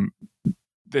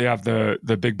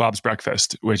Big Bob's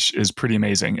breakfast, which is pretty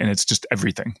amazing. And it's just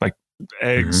everything like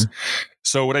eggs. Mm-hmm.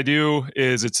 So what I do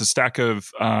is it's a stack of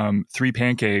 3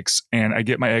 pancakes and I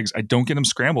get my eggs. I don't get them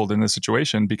scrambled in this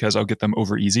situation because I'll get them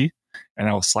over easy and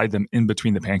I'll slide them in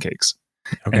between the pancakes.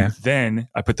 Okay. And then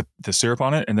I put the syrup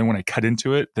on it. And then when I cut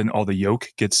into it, then all the yolk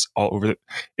gets all over it.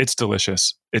 It's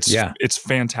delicious. It's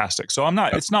fantastic. So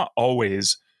it's not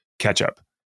always ketchup.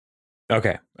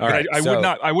 Okay. All right. I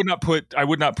would not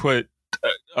put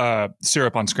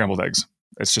syrup on scrambled eggs.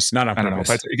 It's just not on purpose.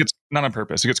 I don't know. It gets not on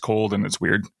purpose. It gets cold and it's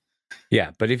weird.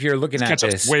 Yeah. But if you're looking at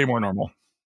this, way more normal.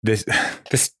 This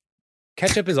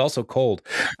ketchup is also cold.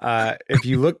 If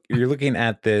you're looking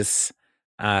at this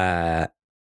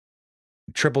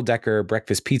triple decker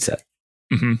breakfast pizza.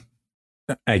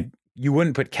 Mm-hmm. You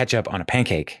wouldn't put ketchup on a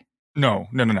pancake. No.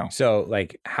 So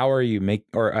like, how are you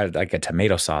like a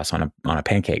tomato sauce on a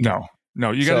pancake? No.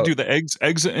 You got to do the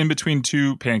eggs in between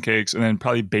two pancakes, and then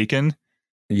probably bacon.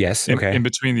 Yes. Okay. In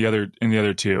between the other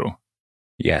two.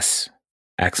 Yes.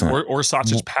 Excellent. Or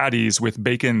sausage patties with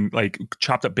bacon, like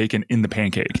chopped up bacon in the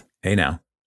pancake. Hey, now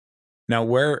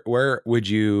where would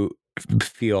you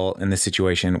feel in this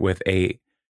situation with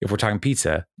if we're talking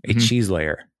pizza, a cheese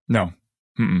layer? No.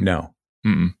 Mm-mm. No.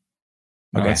 Mm-mm.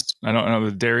 Okay. I don't know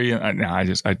the dairy. I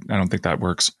don't think that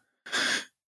works.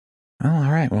 Oh,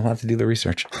 all right. We'll have to do the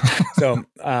research. So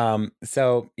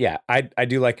yeah, I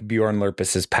do like Bjorn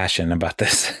Lurpis's passion about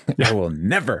this. Yeah. I will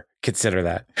never consider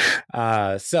that.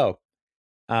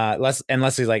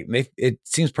 Leslie's like, it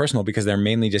seems personal because they're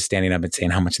mainly just standing up and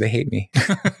saying how much they hate me.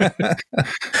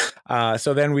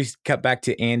 So then we cut back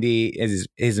to Andy,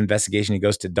 his investigation. He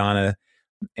goes to Donna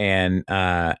and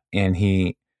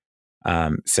he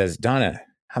says, Donna,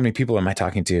 how many people am I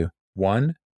talking to?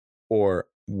 One or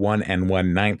 1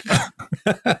 1/9?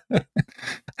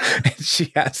 And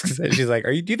she asks, she's like,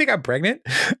 do you think I'm pregnant?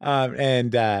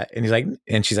 And he's like,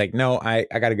 and she's like, no, I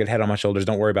got a good head on my shoulders.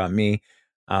 Don't worry about me.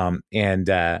 And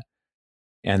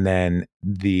then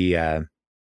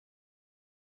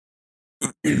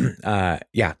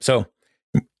so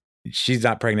she's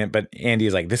not pregnant, but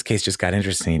Andy's like, this case just got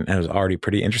interesting, and it was already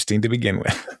pretty interesting to begin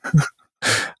with.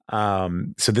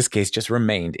 So this case just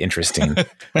remained interesting.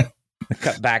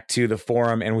 Cut back to the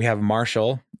forum, and we have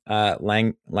Marshall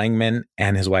Langman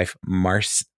and his wife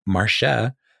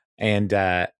Marcia, and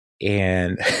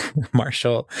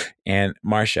Marshall and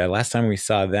Marcia. Last time we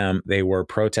saw them, they were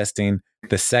protesting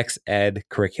the sex ed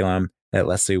curriculum that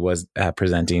Leslie was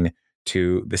presenting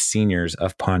to the seniors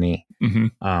of Pawnee.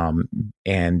 Mm-hmm.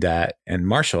 And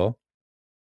Marshall,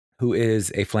 who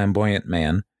is a flamboyant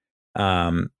man,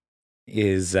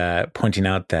 is pointing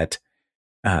out that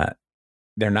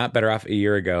they're not better off a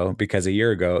year ago, because a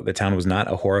year ago, the town was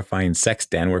not a horrifying sex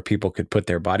den where people could put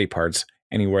their body parts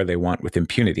anywhere they want with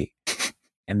impunity.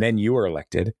 And then you were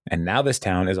elected, and now this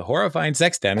town is a horrifying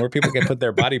sex den where people can put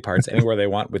their body parts anywhere they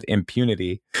want with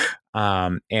impunity.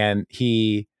 And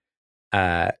he,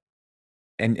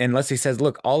 and Leslie says,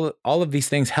 look, all of these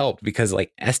things helped because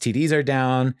like STDs are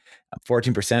down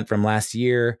 14% from last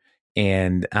year.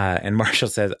 And Marshall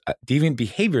says, deviant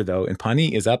behavior though in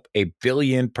Pawnee is up 1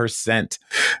 billion %.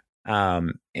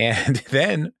 And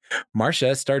then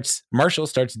Marshall starts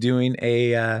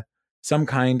doing some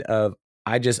kind of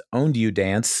I just owned you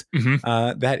dance.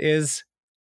 Mm-hmm. That is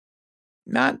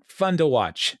not fun to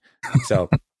watch. So,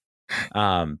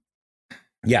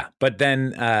 yeah, but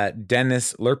then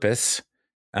Dennis Lurpis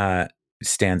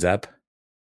stands up,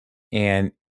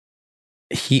 and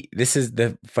this is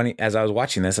the funny, as I was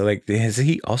watching this, I was like, is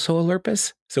he also a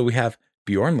Lurpis? So we have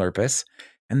Bjorn Lurpis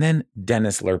and then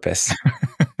Dennis Lurpis.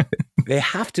 They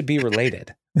have to be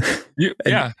related.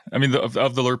 Yeah. I mean, of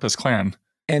the Lurpis clan.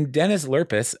 And Dennis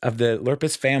Lurpis of the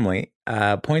Lurpis family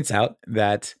points out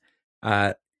that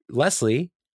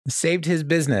Leslie saved his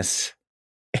business.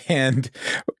 And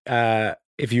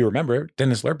if you remember,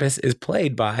 Dennis Lurpis is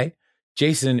played by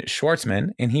Jason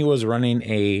Schwartzman, and he was running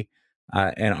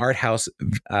an art house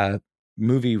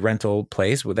movie rental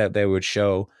place that they would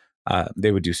show.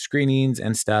 They would do screenings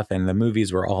and stuff, and the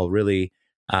movies were all really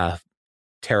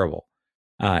terrible.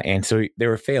 And so they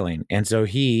were failing. And so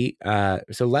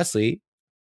so Leslie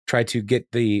tried to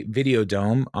get the video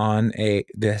dome on the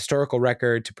historical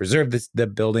record to preserve the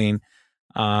building,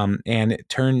 and it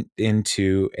turned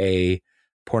into a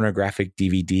pornographic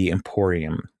DVD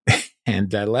emporium.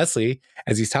 And Leslie,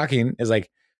 as he's talking, is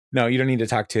like, no, you don't need to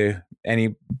talk to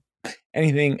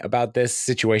anything about this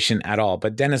situation at all.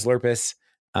 But Dennis Lurpis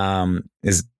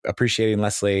is appreciating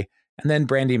Leslie. And then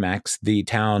Brandy Max, the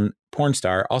town porn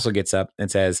star, also gets up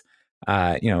and says,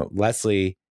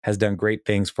 Leslie has done great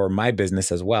things for my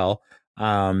business as well.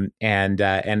 And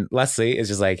Leslie is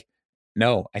just like,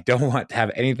 no, I don't want to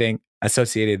have anything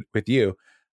associated with you.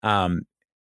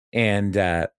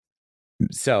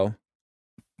 So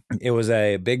it was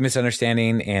a big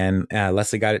misunderstanding, and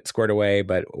Leslie got it squared away,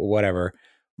 but whatever.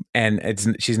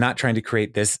 she's not trying to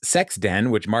create this sex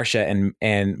den, which Marcia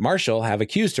and Marshall have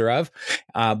accused her of.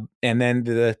 And then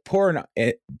the porn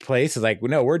place is like,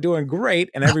 no, we're doing great.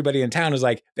 And everybody in town is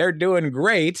like, they're doing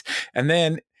great. And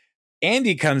then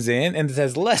Andy comes in and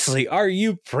says, Leslie, are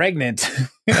you pregnant?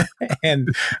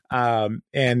 and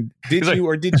did you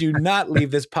or did you not leave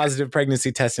this positive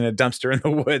pregnancy test in a dumpster in the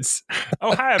woods?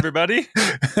 Oh, hi, everybody.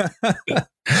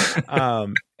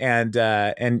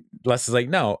 And Leslie's like,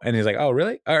 no. And he's like, oh,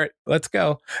 really? All right, let's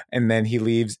go. And then he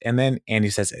leaves. And then Andy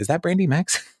says, is that Brandy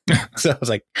Max? So I was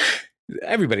like,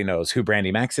 everybody knows who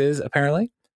Brandy Max is,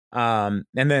 apparently. And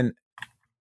then,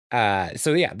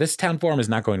 so yeah, this town forum is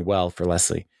not going well for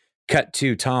Leslie. Cut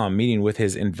to Tom meeting with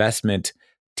his investment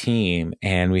team,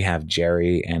 and we have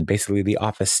Jerry and basically the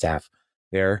office staff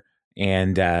there.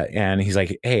 And he's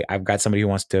like, hey, I've got somebody who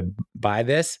wants to buy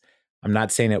this. I'm not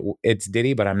saying it's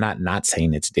Diddy, but I'm not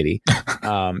saying it's Diddy.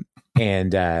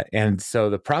 And so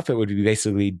the profit would be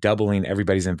basically doubling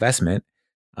everybody's investment.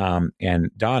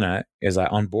 And Donna is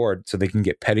on board so they can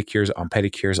get pedicures on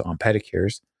pedicures on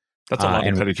pedicures. That's a lot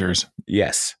of pedicures.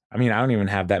 Yes. I mean, I don't even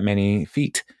have that many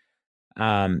feet.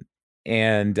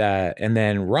 And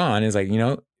then Ron is like,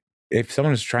 if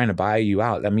someone is trying to buy you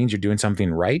out, that means you're doing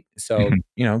something right. So,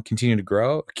 continue to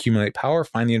grow, accumulate power,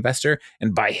 find the investor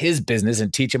and buy his business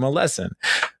and teach him a lesson.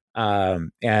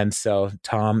 And so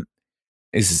Tom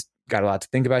is got a lot to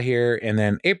think about here. And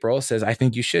then April says, I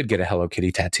think you should get a Hello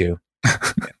Kitty tattoo.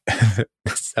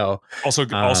 So also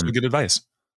good advice.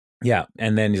 Yeah.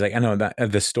 And then he's like, I know that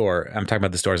the store, I'm talking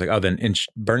about the store. He's like, oh, then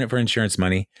burn it for insurance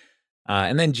money.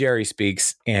 And then Jerry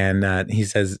speaks and he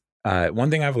says, one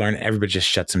thing I've learned, everybody just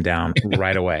shuts him down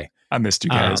right away. I missed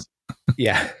you guys.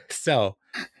 Yeah. So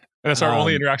that's our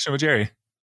only interaction with Jerry.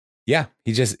 Yeah.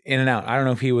 He just in and out. I don't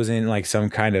know if he was in like some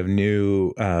kind of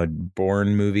new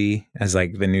Bourne movie as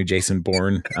like the new Jason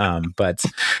Bourne. But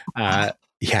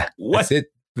yeah, that's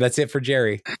it for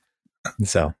Jerry.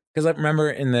 So, because remember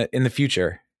in the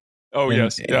future. Oh,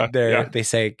 yes. Yeah, they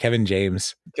say Kevin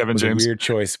James was a weird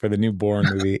choice for the new Bourne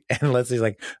movie. And Leslie's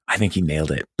like, I think he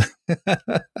nailed it.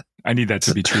 I need that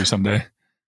to be true someday.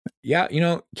 Yeah.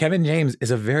 Kevin James is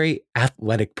a very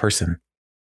athletic person.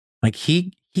 Like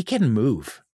he can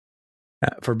move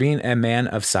for being a man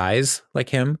of size like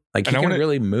him. Like he can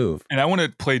really move. And I want to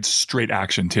play straight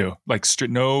action too. Like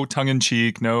no tongue in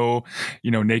cheek, no,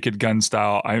 Naked Gun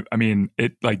style. I mean,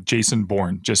 it like Jason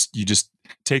Bourne, you just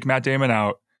take Matt Damon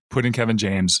out, put in Kevin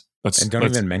James. Don't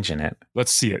even mention it.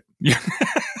 Let's see it.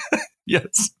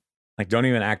 Yes. Like, don't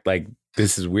even act like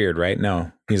this is weird, right?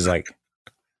 No, he's like,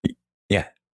 yeah,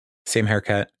 same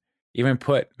haircut. Even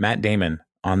put Matt Damon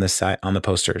on the side on the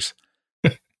posters.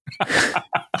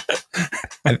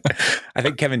 I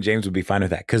think Kevin James would be fine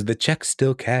with that because the check's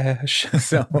still cash.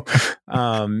 So,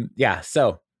 yeah.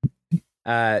 So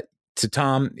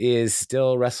Tom is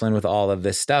still wrestling with all of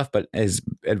this stuff, but his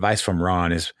advice from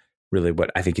Ron is really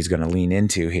what I think he's going to lean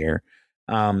into here.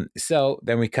 So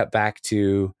then we cut back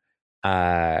to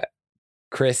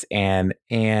Chris and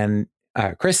Ben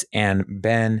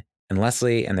and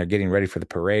Leslie, and they're getting ready for the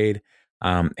parade.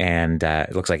 And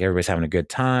it looks like everybody's having a good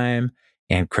time.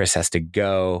 And Chris has to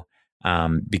go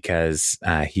because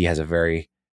he has a very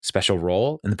special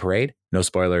role in the parade. No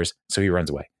spoilers. So he runs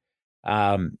away.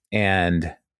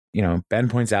 And Ben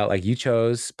points out, like, you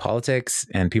chose politics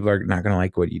and people are not going to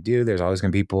like what you do. There's always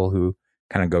going to be people who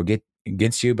kind of go get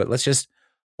against you, but let's just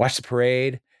watch the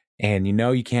parade. And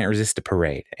you can't resist a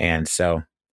parade. And so,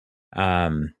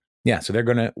 so they're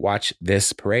going to watch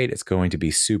this parade. It's going to be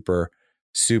super,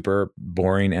 super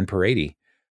boring and paradey.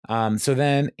 So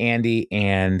then Andy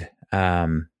and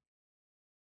Anne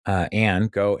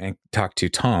go and talk to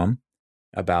Tom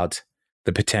about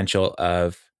the potential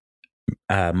of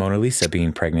Mona Lisa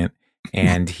being pregnant.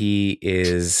 And he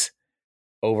is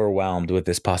overwhelmed with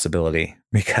this possibility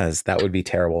because that would be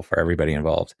terrible for everybody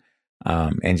involved.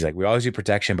 And he's like, we always do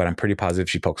protection, but I'm pretty positive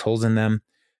she pokes holes in them.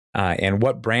 And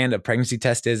what brand of pregnancy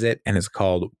test is it? And it's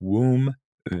called Womb.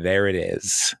 There it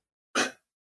is.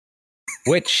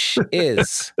 Which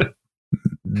is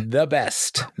the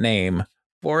best name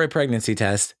for a pregnancy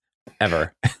test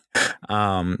ever.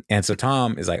 And so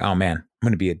Tom is like, oh man, I'm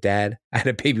going to be a dad. I had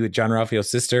a baby with John Ralphio's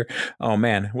sister. Oh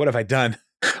man, what have I done?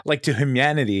 Like to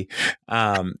humanity.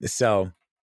 So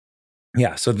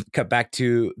cut back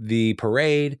to the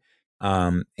parade.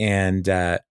 And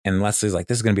Leslie's like,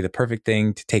 this is going to be the perfect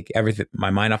thing to take my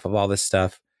mind off of all this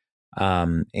stuff.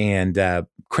 And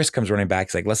Chris comes running back.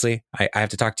 He's like, Leslie, I have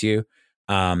to talk to you.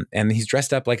 And he's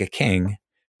dressed up like a king.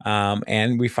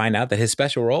 And we find out that his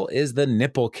special role is the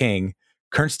Nipple King.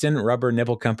 Kernston Rubber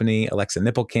Nipple Company, Alexa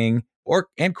Nipple King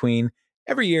and Queen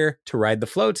every year to ride the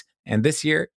float. And this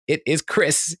year it is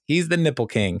Chris. He's the nipple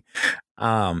king.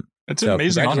 It's an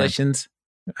amazing congratulations,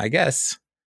 honor. I guess.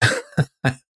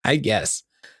 I guess.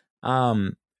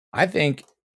 I think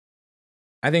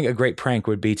a great prank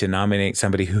would be to nominate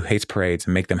somebody who hates parades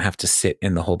and make them have to sit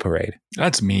in the whole parade.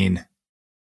 That's mean.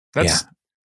 That's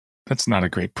not a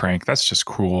great prank. That's just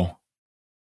cruel.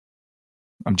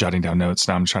 I'm jotting down notes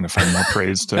now. I'm trying to find more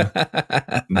parades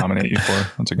to nominate you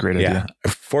for. That's a great idea.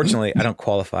 Fortunately, I don't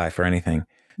qualify for anything.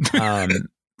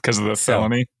 Because of the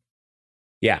felony?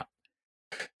 Yeah.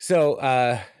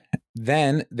 So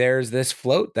then there's this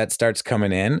float that starts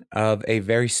coming in of a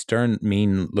very stern,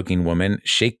 mean-looking woman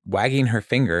wagging her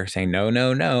finger, saying,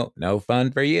 no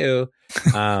fun for you.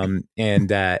 And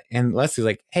Leslie's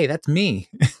like, hey, that's me.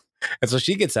 And so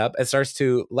she gets up and starts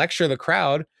to lecture the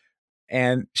crowd.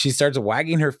 And she starts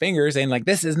wagging her finger, saying, like,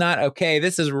 this is not okay.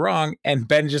 This is wrong. And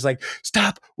Ben's just like,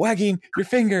 stop wagging your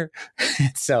finger.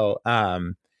 So,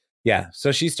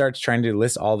 so she starts trying to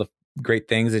list all the great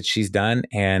things that she's done.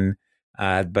 And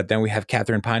but then we have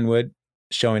Catherine Pinewood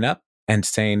showing up and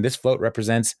saying this float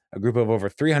represents a group of over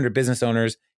 300 business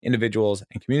owners, individuals,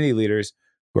 and community leaders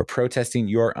who are protesting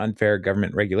your unfair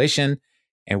government regulation.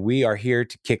 And we are here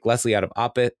to kick Leslie out of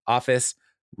office.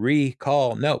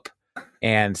 Recall Nope.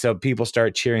 And so people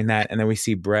start cheering that. And then we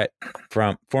see Brett,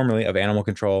 formerly of Animal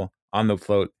Control, on the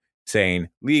float saying,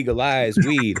 legalize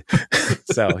weed.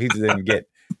 So he didn't get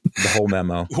the whole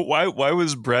memo. Why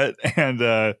was Brett and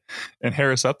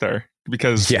Harris up there?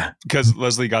 Because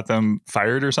Leslie got them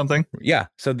fired or something? Yeah.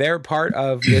 So they're part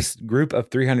of this group of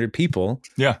 300 people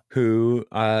who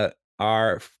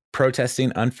are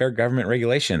protesting unfair government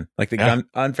regulation, like the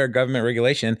unfair government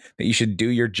regulation that you should do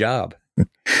your job.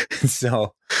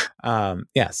 So,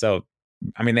 so,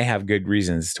 I mean, they have good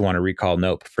reasons to want to recall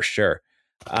Nope for sure.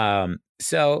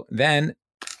 So then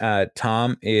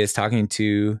Tom is talking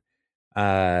to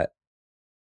Mona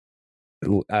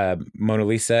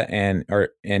Lisa and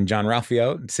John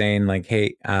Ralphio, saying like,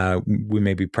 hey, we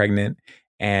may be pregnant.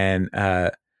 And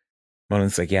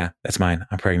Mona's like, yeah, that's mine.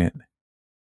 I'm pregnant.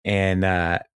 And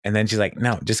then she's like,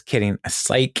 no, just kidding.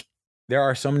 Psych. There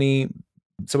are so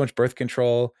much birth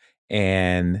control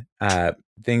and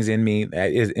things in me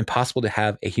that is impossible to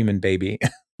have a human baby.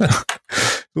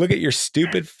 Look at your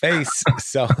stupid face.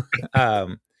 So,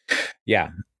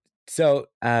 So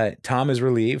Tom is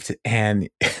relieved, and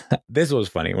this was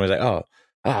funny. It was like, oh,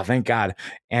 thank God.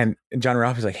 And John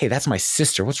Ralph is like, hey, that's my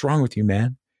sister. What's wrong with you,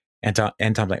 man? And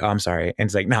Tom's like, oh, I'm sorry. And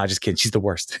he's like, no, just kidding. She's the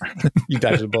worst. You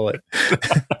dodged a bullet.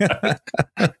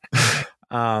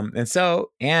 And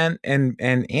so Anne and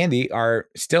Andy are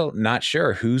still not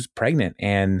sure who's pregnant.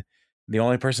 And the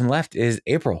only person left is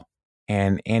April.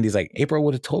 And Andy's like, April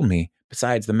would have told me.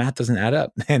 Besides, the math doesn't add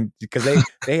up, and because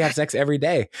they have sex every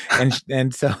day,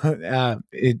 and so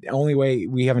only way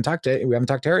we haven't talked to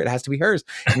her. It has to be hers.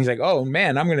 And he's like, oh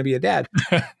man, I'm going to be a dad.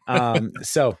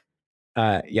 The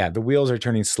wheels are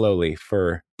turning slowly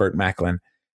for Burt Macklin.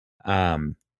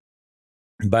 But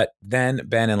then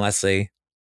Ben and Leslie,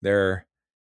 they're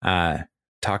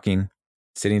talking,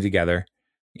 sitting together,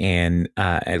 and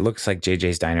it looks like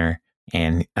JJ's Diner,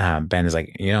 and Ben is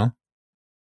like,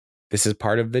 this is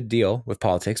part of the deal with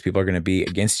politics. People are going to be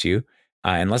against you.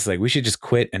 And Leslie's like, we should just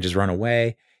quit and just run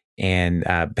away. And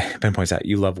Ben points out,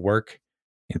 you love work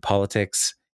in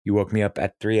politics. You woke me up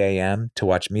at 3 a.m. to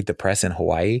watch Meet the Press in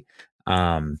Hawaii.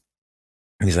 And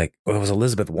he's like, well, it was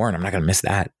Elizabeth Warren. I'm not going to miss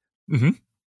that. Mm-hmm.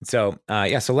 So,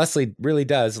 so Leslie really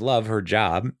does love her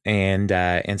job. And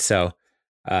so,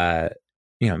 they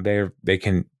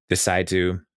can decide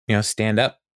to, stand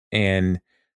up and,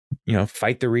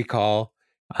 fight the recall.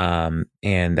 And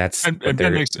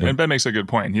Ben makes a good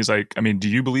point. He's like, I mean, do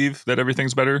you believe that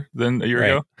everything's better than a year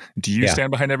ago? Do you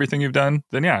stand behind everything you've done?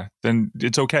 Then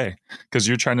it's okay, because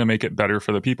you're trying to make it better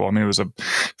for the people. I mean, it was a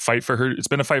fight for her. It's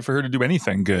been a fight for her to do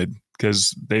anything good,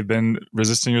 because they've been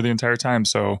resisting her the entire time.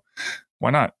 So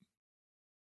why not?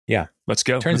 Yeah, let's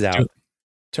go. Turns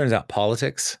out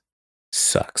politics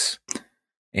sucks,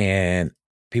 and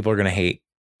people are going to hate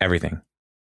everything.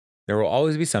 There will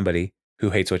always be somebody who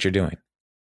hates what you're doing.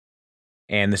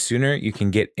 And the sooner you can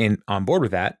get on board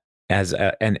with that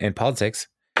in politics,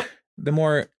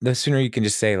 the sooner you can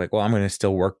just say like, well, I'm going to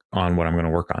still work on what I'm going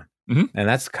to work on. Mm-hmm. And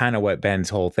that's kind of what Ben's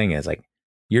whole thing is. Like,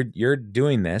 you're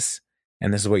doing this,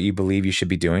 and this is what you believe you should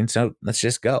be doing. So let's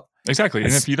just go. Exactly.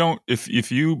 And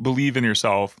if you believe in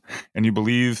yourself and you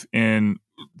believe in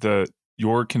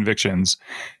your convictions,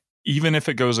 even if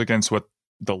it goes against what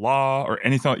the law or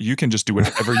anything, you can just do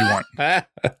whatever you want.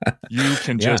 You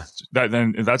can just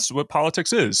then that's what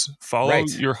politics is. Follow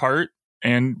your heart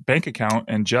and bank account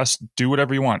and just do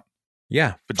whatever you want.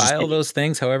 Yeah. But just File those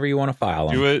things however you want to file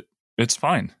them. do it. It's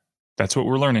fine. That's what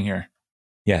we're learning here.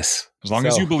 Yes. As long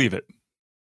as you believe it.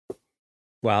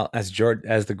 Well, as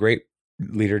the great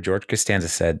leader George Costanza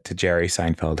said to Jerry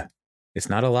Seinfeld, it's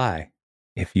not a lie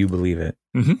if you believe it.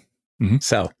 Mm-hmm. Mm-hmm.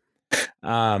 So,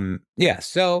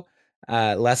 So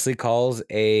Leslie calls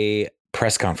a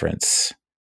press conference.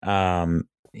 And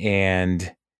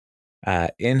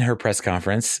in her press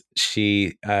conference,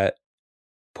 she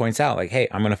points out like, hey,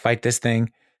 I'm going to fight this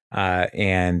thing.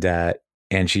 And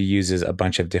she uses a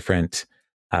bunch of different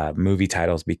movie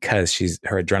titles because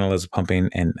her adrenaline is pumping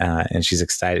and she's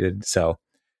excited. So,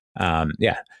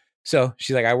 So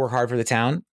she's like, I work hard for the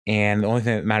town. And the only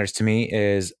thing that matters to me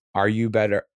is, are you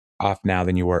better off now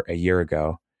than you were a year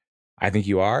ago? I think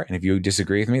you are. And if you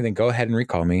disagree with me, then go ahead and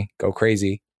recall me. Go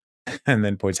crazy. And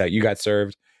then points out you got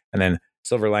served. And then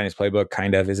Silver Linings Playbook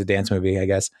kind of is a dance movie, I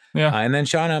guess. Yeah. And then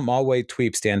Shauna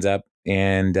Malwae-Tweep stands up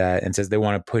and says they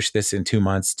want to push this in 2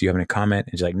 months. Do you have any comment?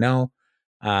 And she's like, no.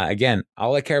 Again,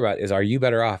 all I care about is, are you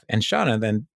better off? And Shauna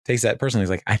then takes that personally.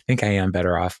 He's like, I think I am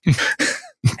better off.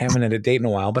 I haven't had a date in a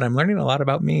while, but I'm learning a lot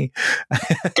about me.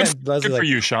 Good for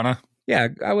you, Shauna. Yeah,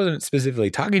 I wasn't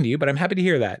specifically talking to you, but I'm happy to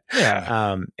hear that.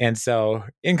 Yeah. And so,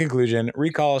 in conclusion,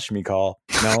 recall Schmeecall.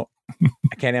 No,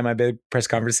 I can't have my big press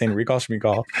conference saying recall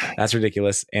Schmeecall. That's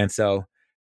ridiculous. And so,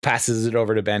 passes it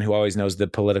over to Ben, who always knows the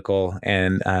political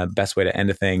and best way to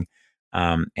end a thing.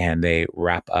 And they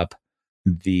wrap up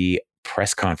the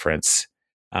press conference.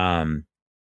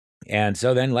 And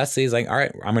so then Leslie's like, all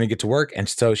right, I'm going to get to work. And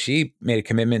so she made a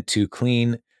commitment to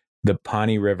clean the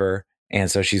Pawnee River. And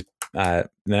so she's the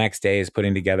next day is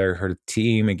putting together her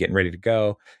team and getting ready to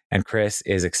go. And Chris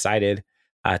is excited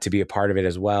to be a part of it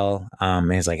as well.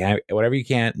 And he's like, whatever you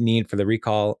can't need for the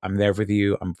recall, I'm there with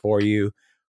you. I'm for you.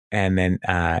 And then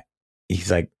he's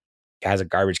like, has a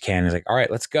garbage can. He's like, all right,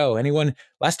 let's go. Anyone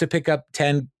last to pick up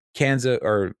 10 cans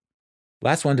or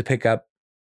last one to pick up.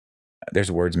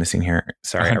 There's words missing here.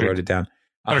 Sorry, 100. I wrote it down.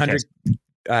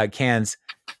 100 cans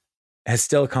has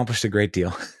still accomplished a great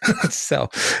deal. So,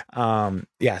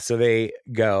 so they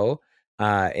go,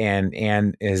 and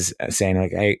Anne is saying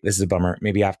like, hey, this is a bummer.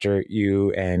 Maybe after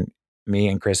you and me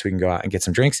and Chris, we can go out and get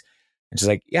some drinks. And she's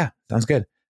like, yeah, sounds good.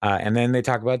 And then they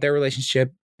talk about their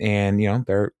relationship and,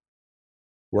 they're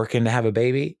working to have a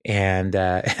baby. And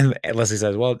Leslie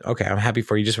says, well, okay, I'm happy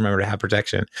for you. Just remember to have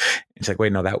protection. And she's like,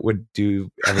 wait, no, that would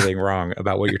do everything wrong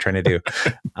about what you're trying to do.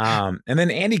 And then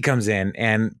Andy comes in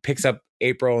and picks up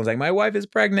April and is like, my wife is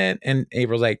pregnant. And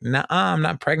April's like, nah, I'm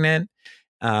not pregnant.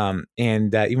 And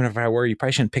even if I were, you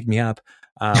probably shouldn't pick me up.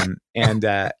 And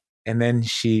then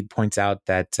she points out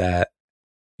that,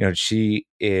 she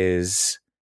does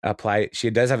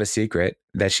have a secret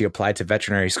that she applied to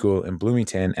veterinary school in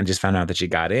Bloomington and just found out that she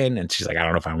got in. And she's like, I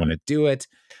don't know if I want to do it.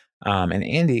 And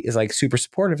Andy is like super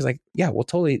supportive. He's like, yeah, well,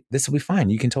 totally. This will be fine.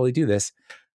 You can totally do this.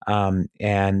 And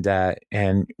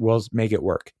we'll make it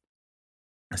work.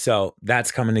 So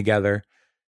that's coming together.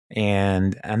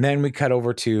 And then we cut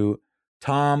over to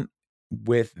Tom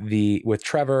with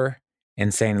Trevor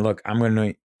and saying, look, I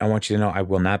want you to know, I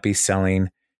will not be selling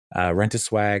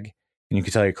Rent-A-Swag. And you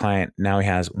can tell your client now he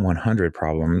has 100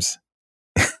 problems.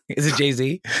 Is it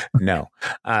Jay-Z? No.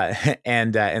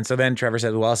 And so then Trevor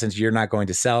says, well, since you're not going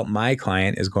to sell, my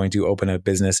client is going to open a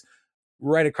business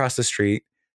right across the street.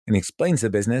 And he explains the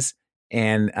business.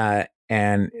 And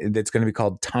it's going to be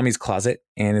called Tommy's Closet.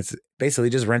 And it's basically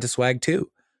just Rent-A-Swag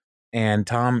too. And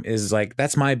Tom is like,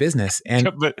 that's my business.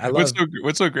 And but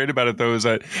what's so great about it though is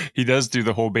that he does do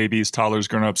the whole babies, toddlers,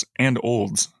 grown-ups, and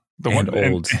olds.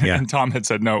 And Tom had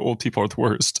said, no, old people are the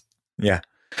worst. Yeah.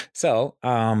 So,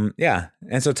 And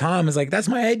so Tom is like, that's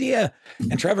my idea.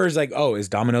 And Trevor is like, oh, is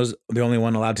Domino's the only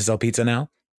one allowed to sell pizza now?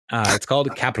 It's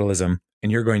called capitalism.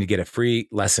 And you're going to get a free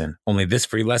lesson. Only this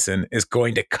free lesson is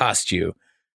going to cost you.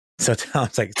 So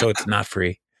Tom's like, so it's not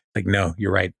free. Like, no,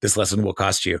 you're right. This lesson will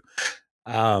cost you.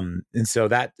 And so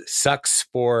that sucks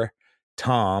for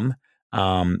Tom.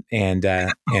 And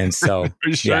so are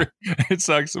you sure? Yeah. It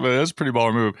sucks, but that's a pretty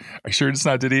baller move. Are you sure it's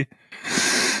not Diddy?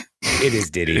 It is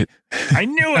Diddy. I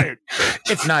knew it.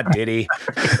 It's not Diddy.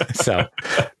 So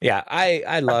yeah,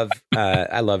 I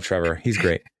love Trevor. He's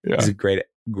great. Yeah. He's a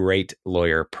great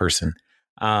lawyer person.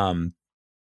 And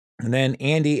then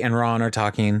Andy and Ron are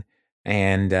talking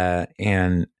and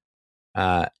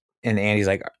Andy's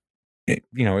like,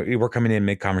 we're coming in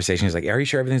mid-conversation. He's like, are you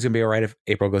sure everything's going to be all right if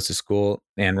April goes to school?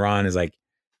 And Ron is like,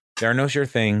 there are no sure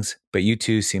things, but you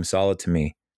two seem solid to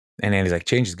me. And Andy's like,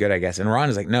 change is good, I guess. And Ron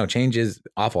is like, no, change is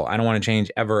awful. I don't want to change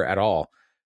ever at all.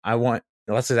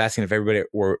 Leslie's asking if everybody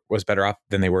was better off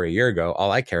than they were a year ago.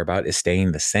 All I care about is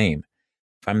staying the same.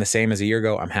 If I'm the same as a year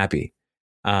ago, I'm happy.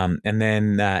 And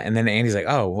then Andy's like,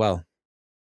 oh, well,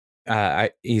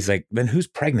 he's like, then who's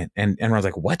pregnant? And Ron's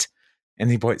like, what? And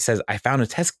the boy says, I found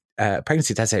a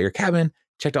pregnancy test at your cabin,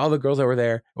 checked all the girls that were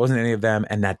there. It wasn't any of them.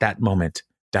 And at that moment,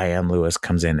 Diane Lewis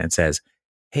comes in and says,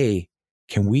 hey,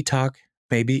 can we talk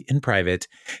maybe in private?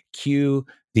 Cue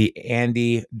the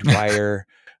Andy Dwyer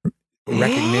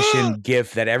recognition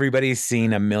gif that everybody's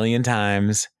seen a million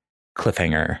times.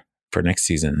 Cliffhanger for next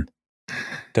season.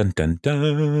 Dun, dun,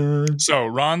 dun. So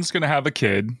Ron's going to have a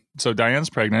kid. So Diane's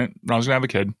pregnant. Ron's going to have a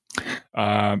kid.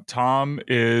 Tom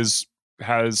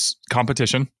has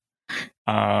competition.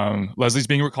 Leslie's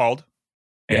being recalled.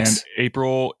 And Yes.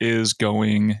 April is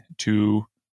going to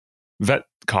vet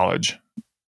college.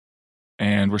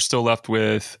 And we're still left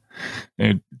with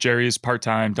Jerry's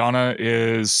part-time. Donna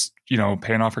is,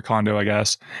 paying off her condo, I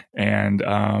guess. And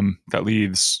that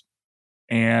leaves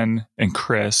Anne and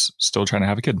Chris still trying to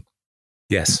have a kid.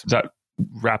 Yes. Does that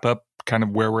wrap up kind of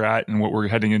where we're at and what we're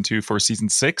heading into for season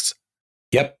 6?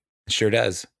 Yep. Sure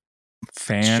does.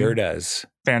 Sure does.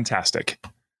 Fantastic.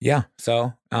 Yeah.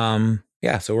 So,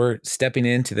 so we're stepping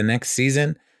into the next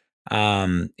season,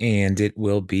 and it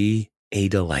will be a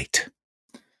delight.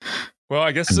 Well,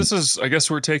 I guess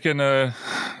we're taking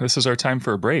this is our time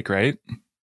for a break, right?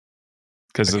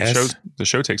 Because the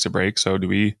show takes a break. So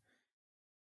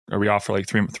are we off for like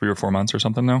 3 or 4 months or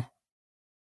something now?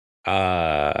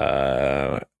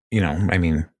 We'll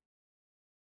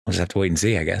just have to wait and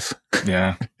see, I guess.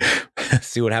 Yeah.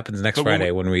 See what happens next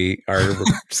Friday when we are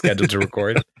scheduled to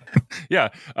record. Yeah.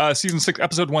 Season 6,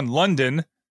 episode 1, London,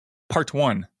 part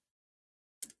 1.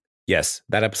 Yes,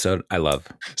 that episode I love.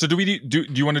 So do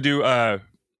you want to do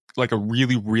like a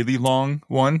really, really long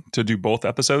one to do both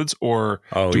episodes, or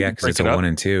because it's a 1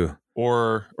 and 2,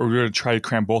 or we're going to try to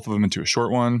cram both of them into a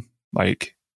short one?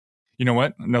 Like, you know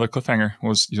what? Another cliffhanger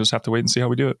was you just have to wait and see how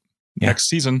we do it next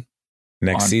season.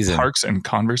 Next season, Parks and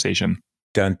Conversation.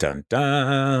 Dun dun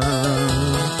dun.